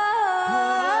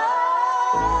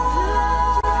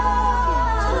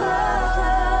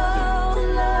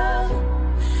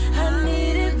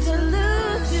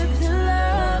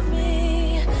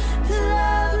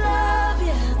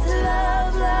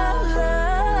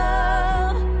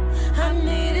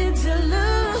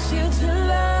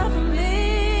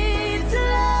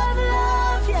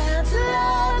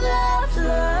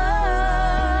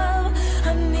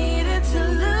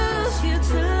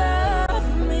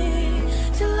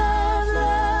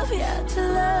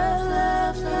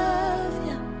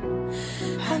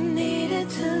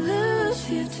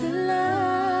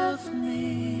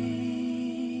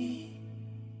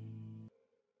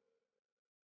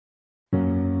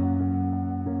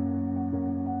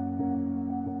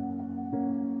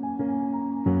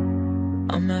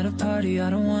 I'm at a party I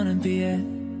don't wanna be at,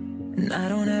 and I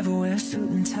don't ever wear a suit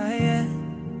and tie yet.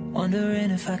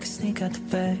 Wondering if I could sneak out the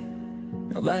back.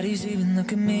 Nobody's even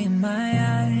looking me in my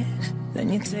eyes. Then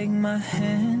you take my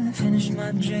hand, finish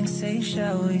my drink, say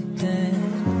shall we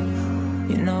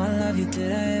dance? You know I love you,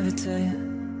 did I ever tell you?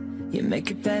 You make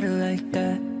it better like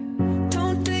that.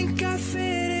 Don't think I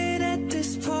fit in at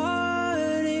this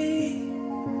party.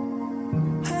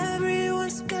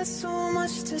 Everyone's got so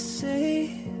much to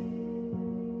say.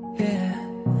 Yeah,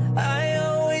 I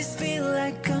always feel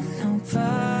like I'm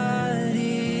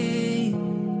nobody.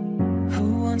 Who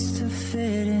wants to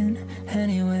fit in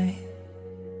anyway?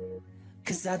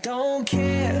 'Cause I don't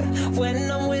care when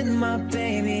I'm with my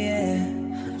baby, yeah.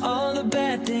 All the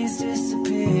bad things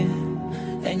disappear,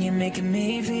 and you're making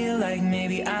me feel like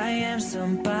maybe I am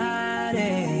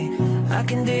somebody. I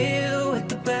can deal with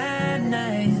the bad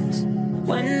nights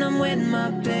when I'm with my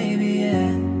baby,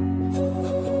 yeah.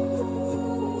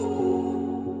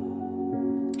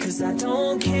 'Cause I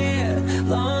don't care,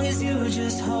 long as you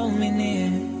just hold me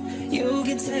near. You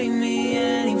can take me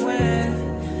anywhere,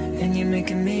 and you're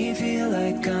making me feel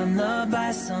like I'm loved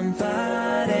by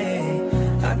somebody.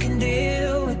 I can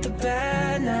deal with the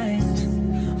bad nights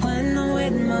when I'm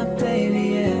with my baby,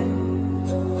 yeah.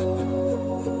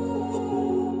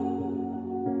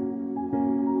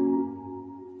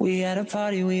 We at a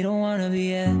party we don't wanna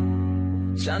be at.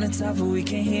 Trying to talk but we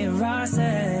can't hear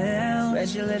ourselves. Red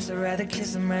your lips, I'd rather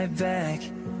kiss them right back.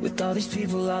 With all these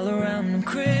people all around, I'm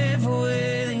crippled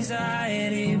with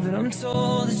anxiety, but I'm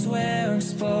told it's where I'm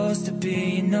supposed to be.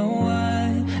 You know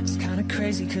what? It's kinda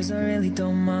crazy 'cause I really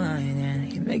don't mind, and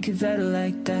you make it better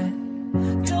like that.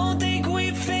 Don't think we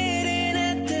fit in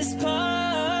at this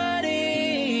party.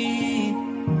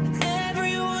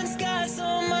 Everyone's got so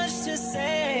much to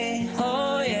say.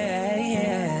 Oh yeah,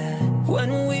 yeah. When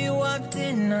we walked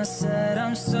in, I said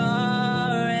I'm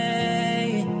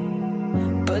sorry,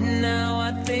 but now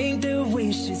I think that we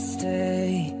should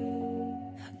stay.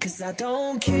 'Cause I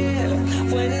don't care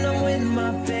when I'm with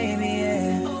my baby,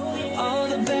 yeah. All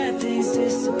the bad things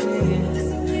disappear,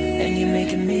 and you're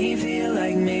making me feel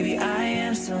like maybe I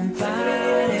am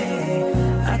somebody.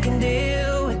 I can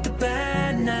deal with the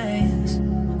bad nights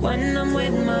when I'm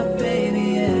with my baby,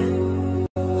 yeah.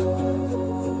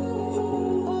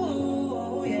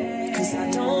 'Cause I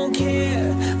don't care,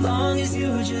 long as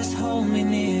you just hold me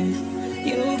near.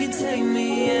 You can take me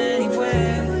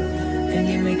anywhere, and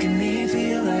you're making me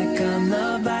feel like I'm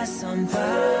loved by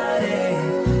somebody.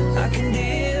 I can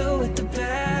deal with the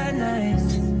bad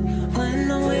nights when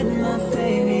I'm with my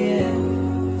baby, yeah.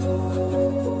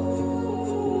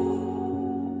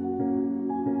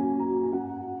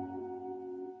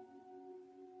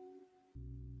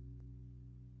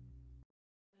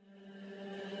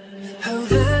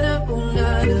 Havana, ooh,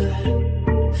 la, la.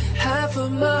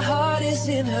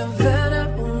 in Havana,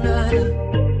 ooh, nada.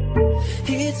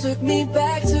 He took me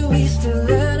back to East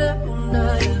Atlanta, ooh,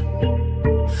 nada.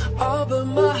 Oh, but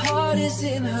my heart is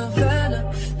in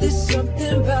Havana. There's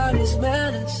something about his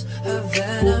manners,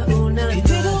 Havana, ooh, nada. He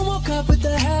didn't walk up with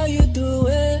the how you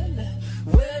doing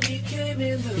when he came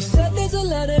in the room. He said there's a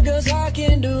lot of girls I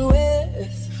can do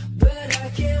with, but I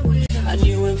can't win. I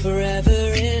knew him forever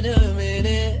in a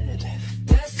minute.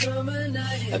 That summer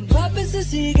night, and Papa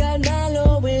says he got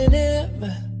Nalo in him.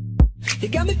 He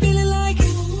got me feeling like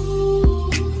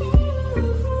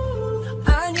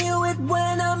I knew it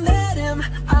when I met him.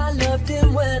 I loved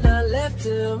him when I left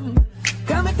him.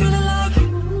 Got me feeling like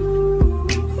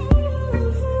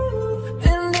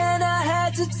and then I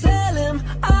had to tell him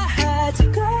I had to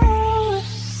go.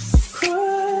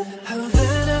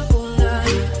 Havana, ooh,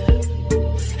 nada.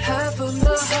 Half of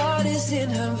my heart is in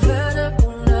Havana,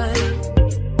 ooh, nada.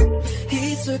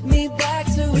 He took me back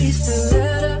to East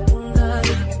Atlanta, ooh,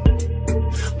 nada.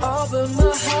 Oh, but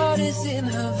my heart is in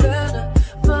Havana.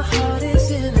 My heart is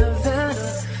in Havana,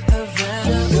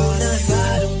 Havana. I'm gonna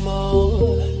fight them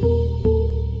all.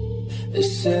 The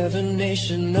Seven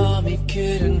Nation Army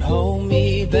couldn't hold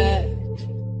me back.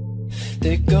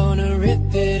 They're gonna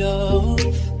rip it off,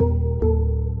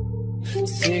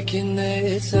 taking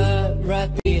their time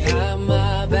right behind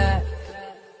my back.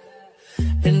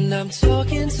 And I'm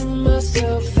talking to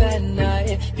myself at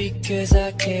night because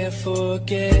I can't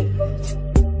forget.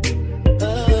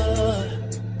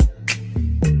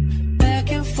 Back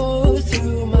and forth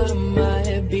through my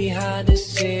mind behind a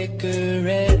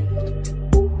cigarette.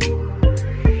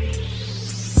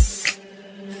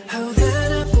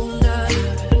 Havana, ooh, nada.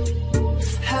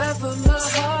 Half of my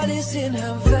heart is in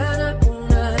Havana, ooh,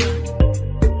 nada.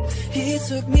 He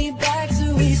took me back to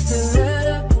East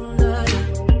Atlanta, ooh, nada.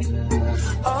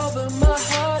 Oh, but my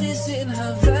heart is in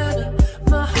Havana.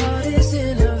 My heart is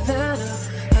in Havana,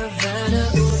 Havana,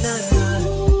 ooh, nada.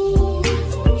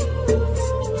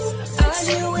 I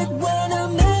knew it when I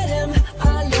met him. I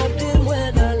loved him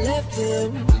when I left him.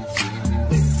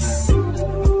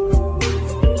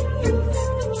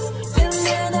 And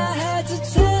then I had to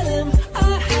tell him I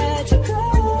had to go.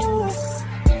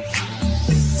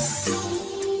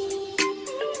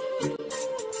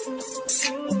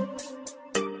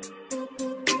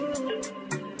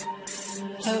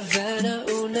 Havana,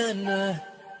 ooh, na, na.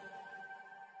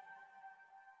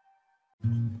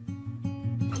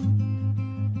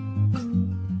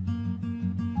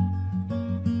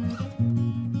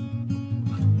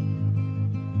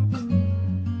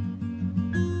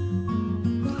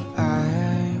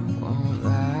 I won't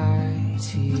lie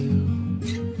to you.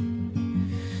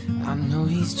 I know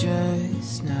he's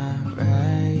just not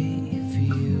right for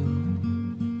you.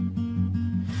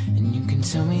 And you can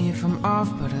tell me if I'm off,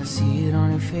 but I see it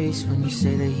on your face when you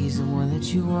say that he's the one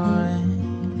that you want.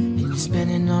 And you're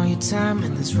spending all your time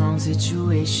in this wrong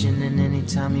situation, and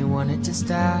anytime you want it to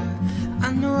stop,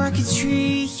 I know I could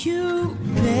treat you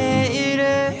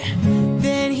better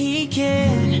than he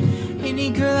can. Any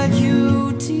girl like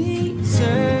you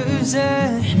deserves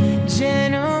a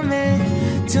gentleman.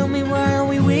 Tell me why are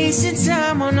we wasting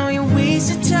time? I know you're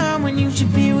wasting time when you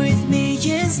should be with me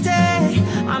instead.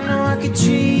 I know I could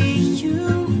treat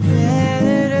you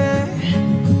better,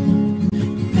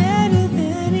 better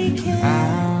than he can.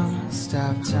 I'll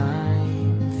stop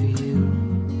time for you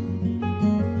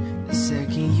the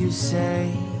second you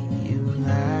say you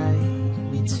like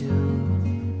me too.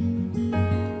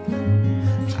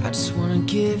 I just wanna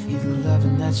give you the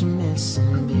loving that you're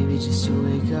missing, baby. Just to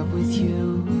wake up with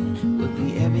you would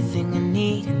be everything I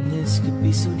need, and this could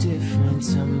be so different.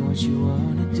 Tell me what you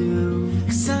wanna do,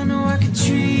 'cause I know I could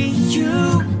treat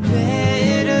you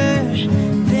better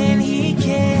than he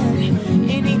can.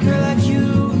 Any girl like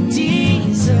you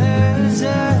deserves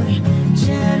a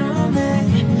gentleman.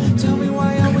 Tell me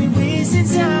why are we wasting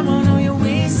time? I know you're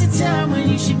wasting time when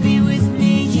you should be with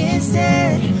me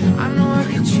instead. I know I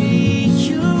could treat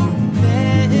you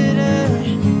better,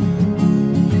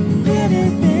 better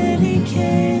than he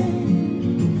can.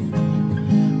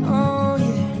 Oh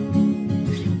yeah,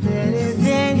 better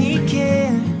than he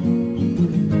can.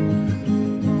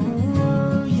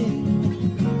 Oh yeah.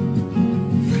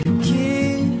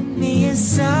 Give me a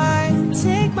sign,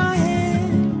 take my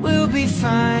hand, we'll be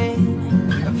fine.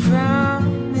 I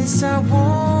promise I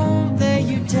won't let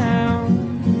you down.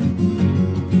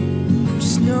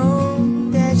 Just know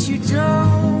that you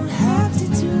don't have to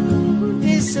do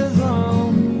this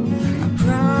alone. I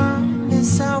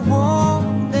promise I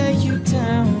won't let you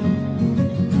down.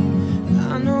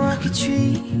 I know I could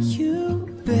treat you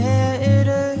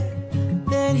better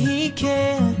than he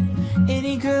can.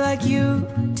 Any girl like you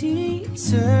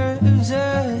deserves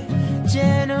a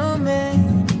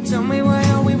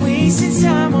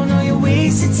time. Oh no, you're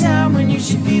wasting time when you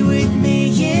should be with me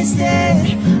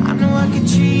instead. I know I could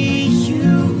treat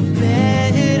you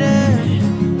better,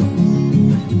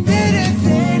 better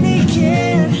than he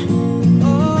can.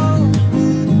 Oh,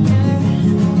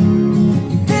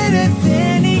 better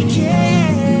than he can.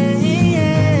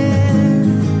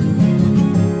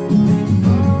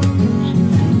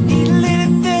 Need a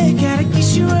little bit, gotta get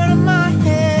you out of my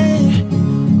head.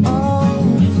 Oh,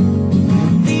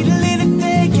 need a little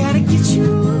bit, gotta get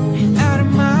you out of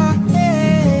my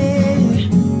head.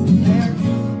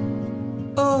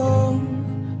 Oh,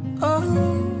 oh,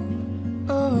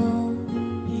 oh,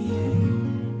 yeah.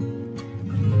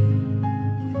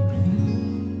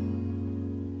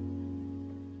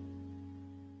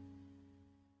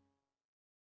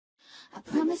 I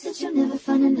promise that you'll never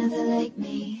find another like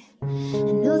me. I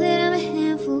know that I'm a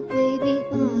handful, baby.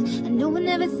 I know I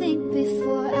never think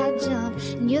before I jump,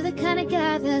 and you're the kind of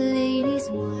guy that ladies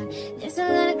want. There's a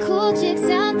lot of cool chicks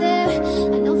out there.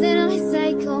 I know that I'm a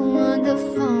psycho on the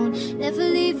phone. Never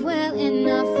leave well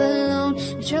enough alone.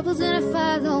 Trouble's gonna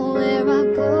follow where I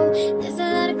go. There's a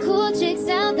lot of cool chicks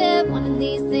out there. One of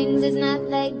these things is not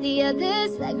like the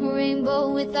others, like a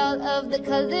rainbow with all of the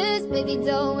colors. Baby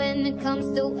doll, when it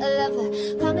comes to a lover,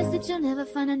 promise that you'll never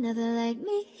find another like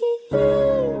me.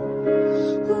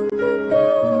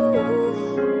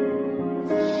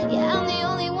 Yeah, I'm the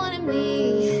only one of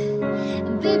me,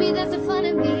 and baby, that's the fun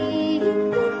of me.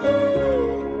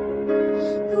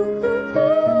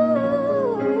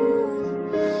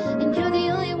 And you're the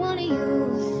only one of you,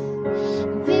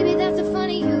 and baby, that's the fun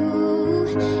of you.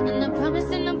 And I promise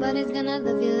that nobody's gonna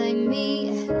love you like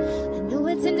me. I know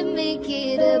I tend to make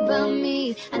it about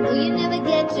me. I know you never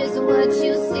get just what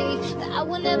you see, but I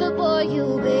will never bore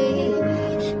you, baby.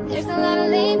 There's a lot of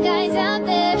lame guys out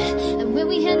there, and when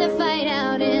we had to fight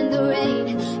out in the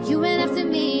rain, you ran after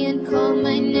me and called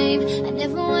my name. I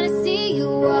never wanna see you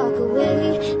walk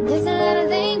away. There's a lot of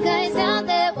lame guys out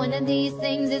there. One of these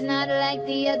things is not like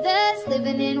the others.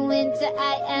 Living in winter,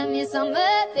 I am your summer.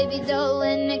 Baby doll,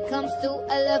 when it comes to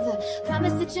a lover,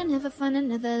 promise that you'll never find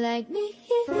another like me.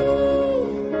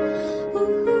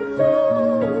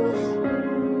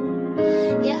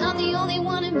 Yeah, I'm the only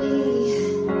one of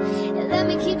me, and let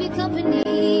me keep you company.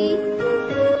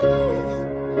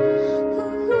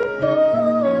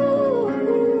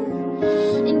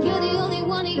 And you're the only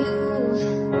one of you,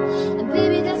 and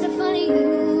baby, that's the fun of you.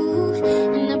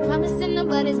 And I promise that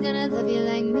nobody's gonna love you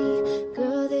like me.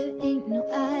 Girl, there ain't no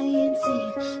I in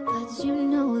team, but you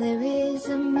know there is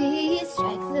a me.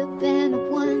 Strike the band of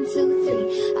 1, 2,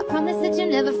 3. I promise that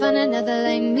you'll never find another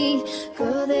like me.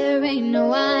 Girl, there ain't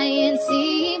no I in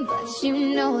team, but you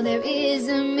know there is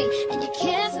a me. And you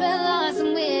can't spell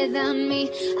awesome without me.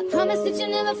 I promise that you'll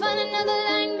never find another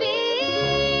like me.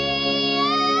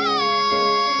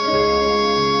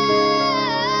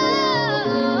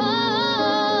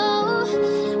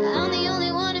 I'm the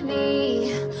only one of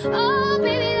me. Oh,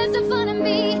 baby, that's the fun of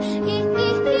me.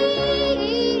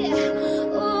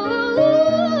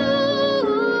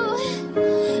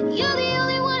 You're the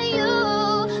only one of you.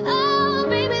 Oh,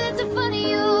 baby, that's the fun of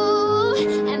you.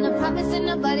 And I promise that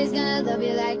nobody's gonna love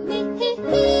you like me.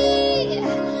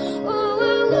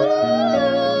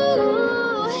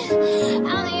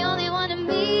 I'm the only one of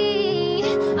me.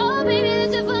 Oh, baby,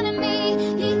 that's the fun of me.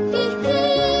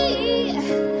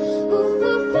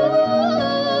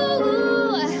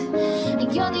 And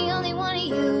you're the only one of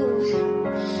you,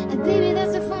 and baby,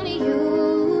 that's the fun of you.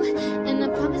 And I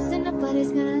promise that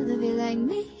nobody's gonna love you like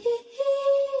me.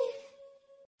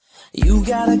 You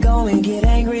gotta go and get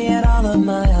angry at all of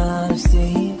my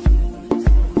honesty.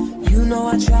 You know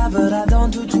I try, but I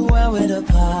don't do too well with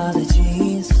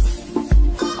apologies.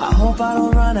 I hope I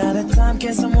don't run out of time.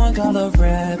 Can someone call a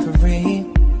referee?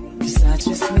 'Cause I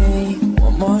just need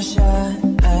one more shot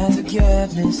at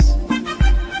forgiveness.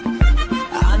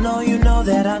 I know you know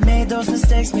that I made those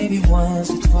mistakes maybe once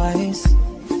or twice.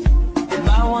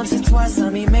 By once or twice, I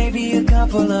mean maybe a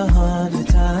couple of 100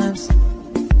 times.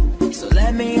 So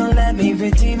let me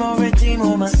redeem all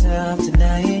myself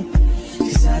tonight.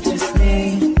 'Cause I just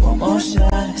need one more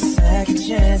shot, second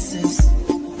chances.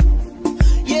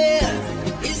 Yeah,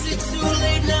 is it too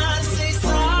late now to say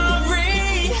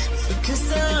sorry? 'Cause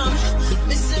I'm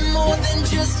missing more than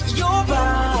just your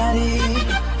body.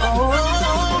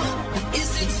 Oh,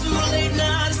 is it too late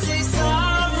now to say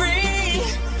sorry?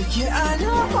 Yeah, I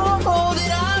know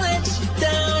that I let you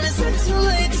down. Is it too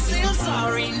late to say I'm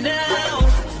sorry now?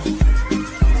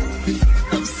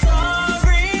 I'm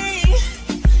sorry,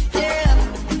 yeah,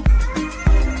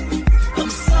 I'm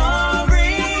sorry.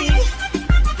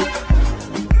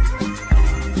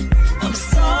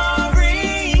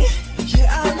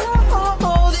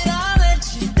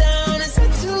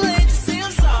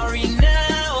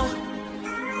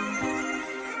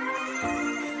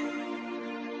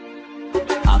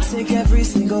 take every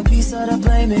single piece of the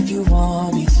blame if you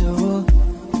want me to.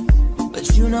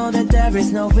 But you know that there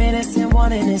is no innocent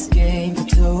one in this game for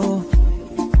two.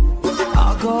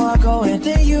 I'll go, and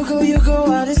then you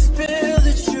go out and spill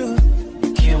the truth.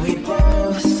 Can we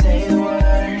both say the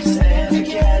words and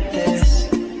forget this?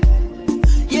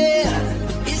 Yeah,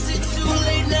 is it too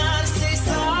late now to say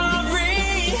sorry?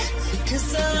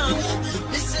 'Cause I'm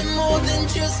missing more than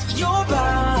just your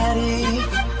body.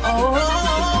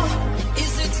 Oh,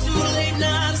 is it too late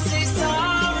now to say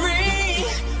sorry?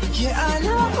 Yeah, I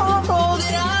know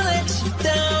that I let you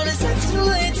down. Is it too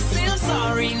late to say I'm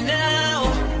sorry now?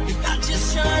 I'm just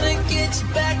trying to get you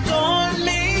back on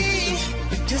me.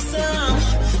 'Cause I'm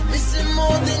missing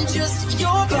more than just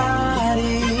your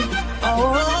body.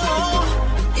 Oh,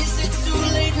 is it too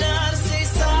late now to say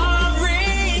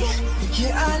sorry?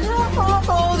 Yeah, I know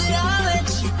that I let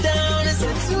you down. Is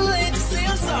it too late to say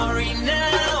I'm sorry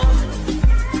now?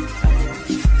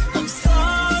 I'm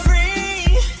sorry,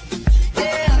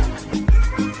 yeah.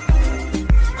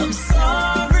 I'm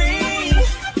sorry.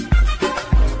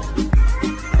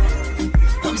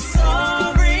 I'm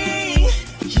sorry.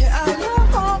 Yeah, I know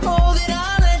that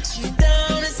I let you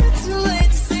down. Is it too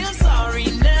late to say I'm sorry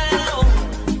now?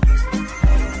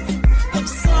 I'm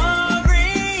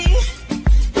sorry,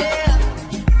 yeah.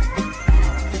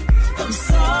 I'm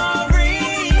sorry.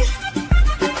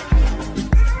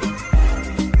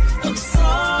 I'm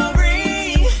sorry.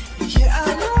 Yeah, I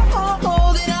know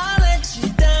that I let you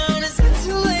down. Is it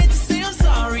too late to say I'm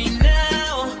sorry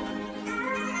now?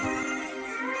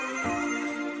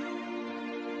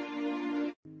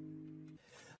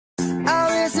 I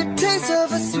miss the taste of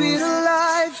a sweeter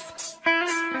life.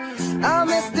 I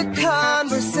miss the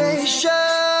conversation.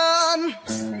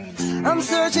 I'm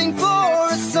searching for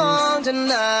a song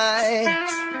tonight.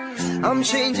 I'm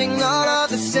changing all of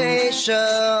the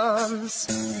stations.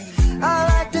 I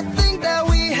like to think that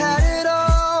we had it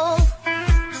all.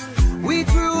 We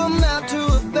threw a map to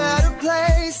a better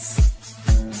place.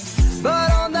 But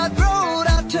on that road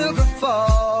I took a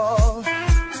fall.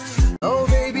 Oh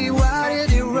baby, why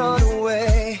did you run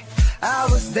away? I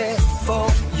was there for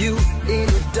you in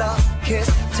your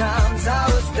darkest times. I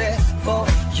was there for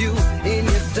you in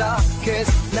your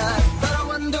darkest night. But I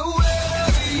wonder where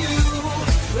were you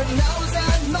when I was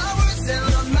at my worst,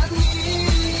 down on my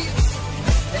knees.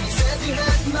 And you said you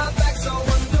had my back, so I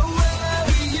wonder where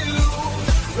were you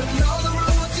when all the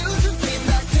roads you took came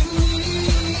back to me.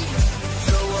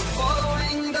 So I'm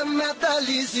following the map that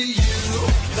leads to you.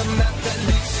 The map that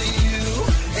leads to you.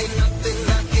 Ain't nothing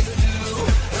I can do.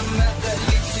 The map that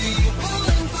leads to you.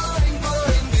 Pulling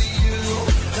to you.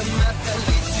 The map that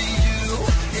leads to you.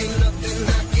 Ain't nothing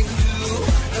I can do.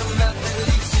 The map that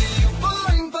leads to you.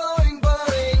 Pulling.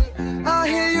 I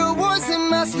hear your voice in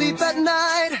my sleep at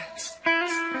night.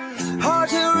 Hard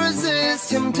to resist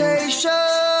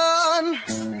temptation.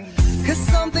 'Cause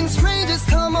something strange has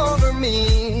come over me.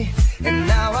 And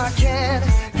now I can't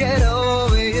get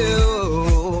over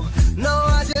you. No,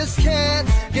 I just can't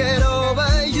get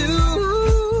over you.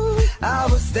 I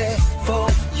was there for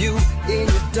you in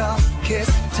your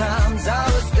darkest times. I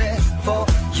was there for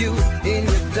you in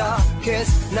your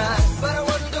darkest night. But I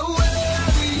wonder where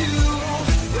were you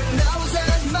when I was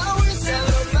at my worst, down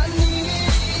on my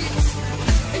knees.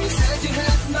 And you said you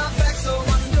had my back, so I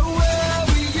wonder where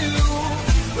were you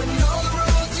when all the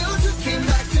roads you took came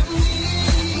back to me.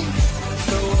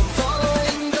 So I'm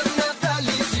following the map that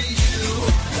leads to you.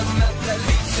 The map that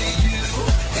leads to you.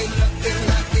 Ain't nothing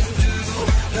I can do.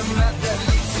 The map that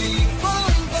leads to you.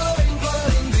 Pulling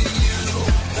to you.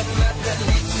 The map that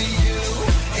leads to you.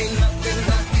 Ain't nothing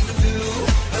I can do.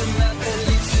 The map that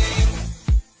leads to you.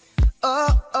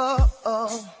 Oh, oh,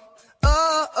 oh.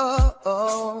 Oh, oh,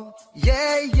 oh.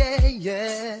 Yeah, yeah,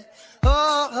 yeah.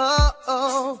 Oh, oh,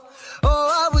 oh. Oh,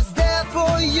 I was there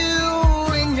for you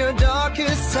in your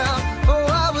darkest time. Oh,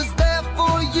 I was there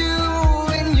for you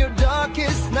in your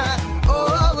darkest night. Oh,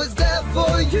 I was there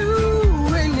for you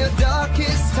in your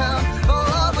darkest time. Oh,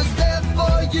 I was there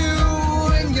for you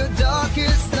in your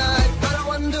darkest night. But I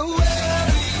wonder where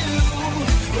were you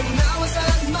when I was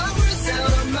at my worst,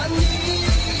 down on my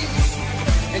knees.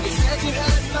 And you said you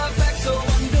had my back, so I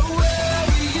wonder where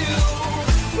were you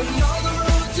when all the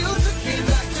roads you took came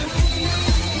back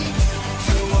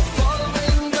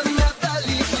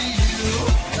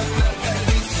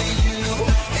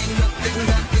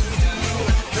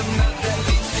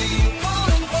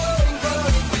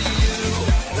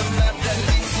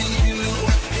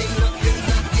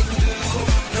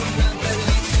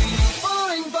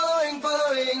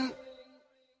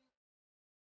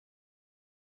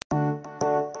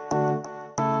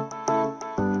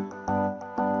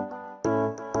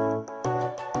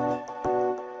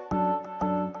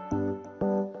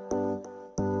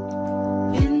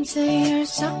 20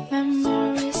 years of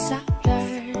memories I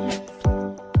blurred.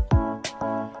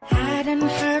 Hadn't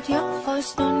heard your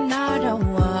voice, no, not a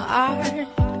word.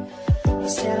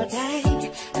 Still day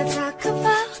to talk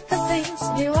about the things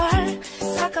we were,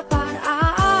 talk about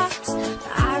us. But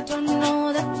I don't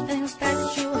know the things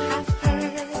that you have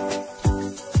heard.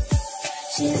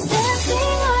 She's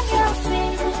dancing on your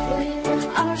feet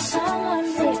or someone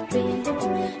sleeping.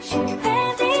 She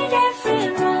painted every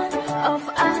run of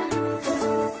us.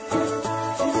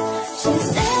 She's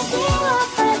taking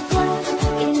off her clothes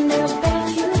in the bed.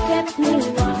 You kept me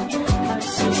warm, but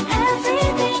she's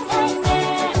everything I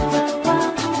never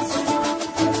was.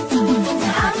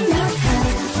 I'm not her,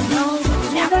 no,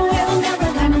 never will, never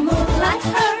gonna move like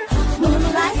her, move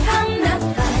like I'm not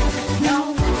her, no,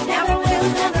 never will,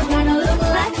 never gonna look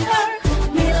like her,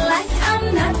 be like I'm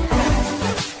not her.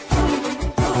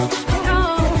 No,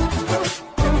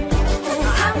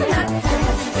 I'm not her.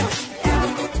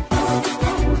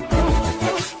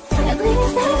 At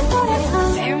least that's what I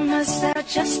thought. They must have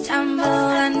just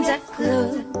stumbled under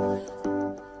glue.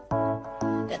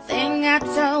 The thing I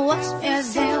thought was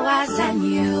missing wasn't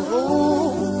you.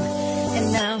 And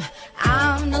now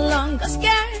I'm no longer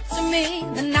scared to meet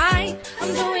the night.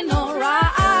 I'm doing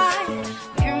alright.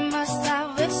 We must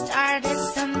have started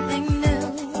something new.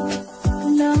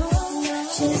 No,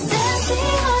 she's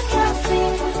dancing on your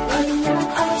feet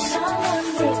or someone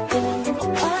sleeping.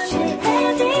 She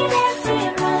painted every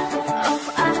run of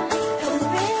us.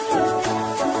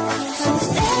 She's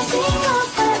taking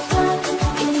off her clothes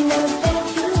in the bed.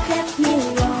 You kept me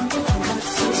warm, but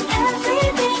she's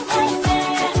everything I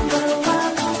never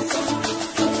was.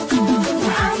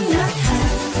 I'm not her,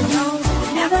 no,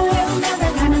 never will, never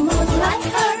gonna move like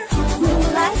her, move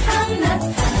like I'm not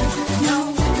her. No,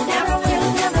 never will,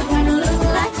 never gonna look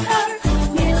like her,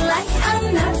 be like I'm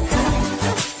not her.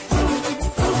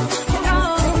 No,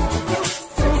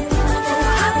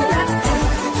 I'm not her.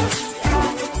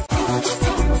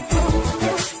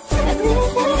 At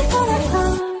least that's what I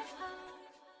thought.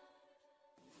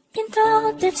 Been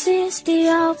told that she's the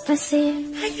opposite,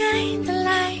 I kinda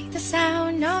like the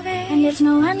sound of it. and there's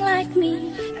no one like me.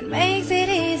 It makes it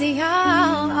easier.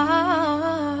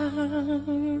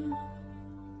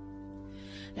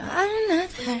 No, I'm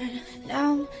not her. No,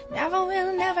 never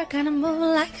will, never gonna move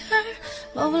like her.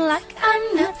 Move like I'm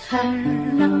not her.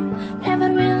 No, never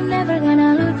will, never gonna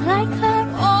look like her.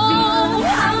 Oh,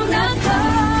 I'm not her.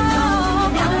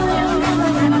 Never will, never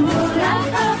gonna move like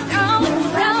her. No, Move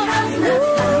like I'm not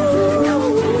her. No,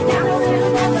 never will,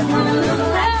 never gonna look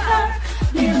like her.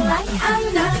 Be like I'm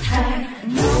not her.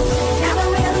 No, never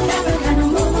will, never gonna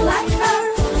move like her.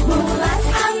 Move like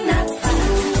I'm not her.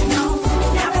 No,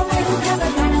 never will, never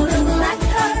gonna look like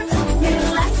her. Be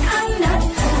like I'm not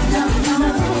her. No, no,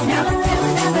 never will,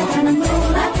 never gonna move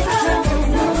like her.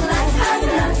 Move like I'm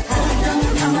not her. No,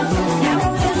 no, never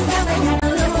will, never gonna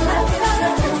look like her.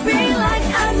 Be like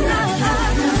I'm not her.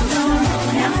 No, no,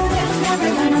 never will, never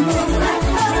gonna move like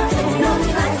her. Look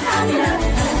like I'm not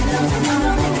her. No, no,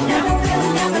 never will,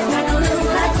 never gonna look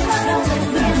like her.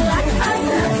 Be like I'm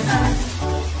not her.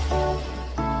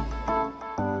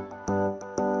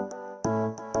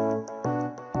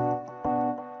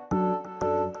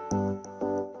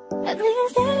 At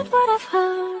least that's what I've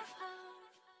heard.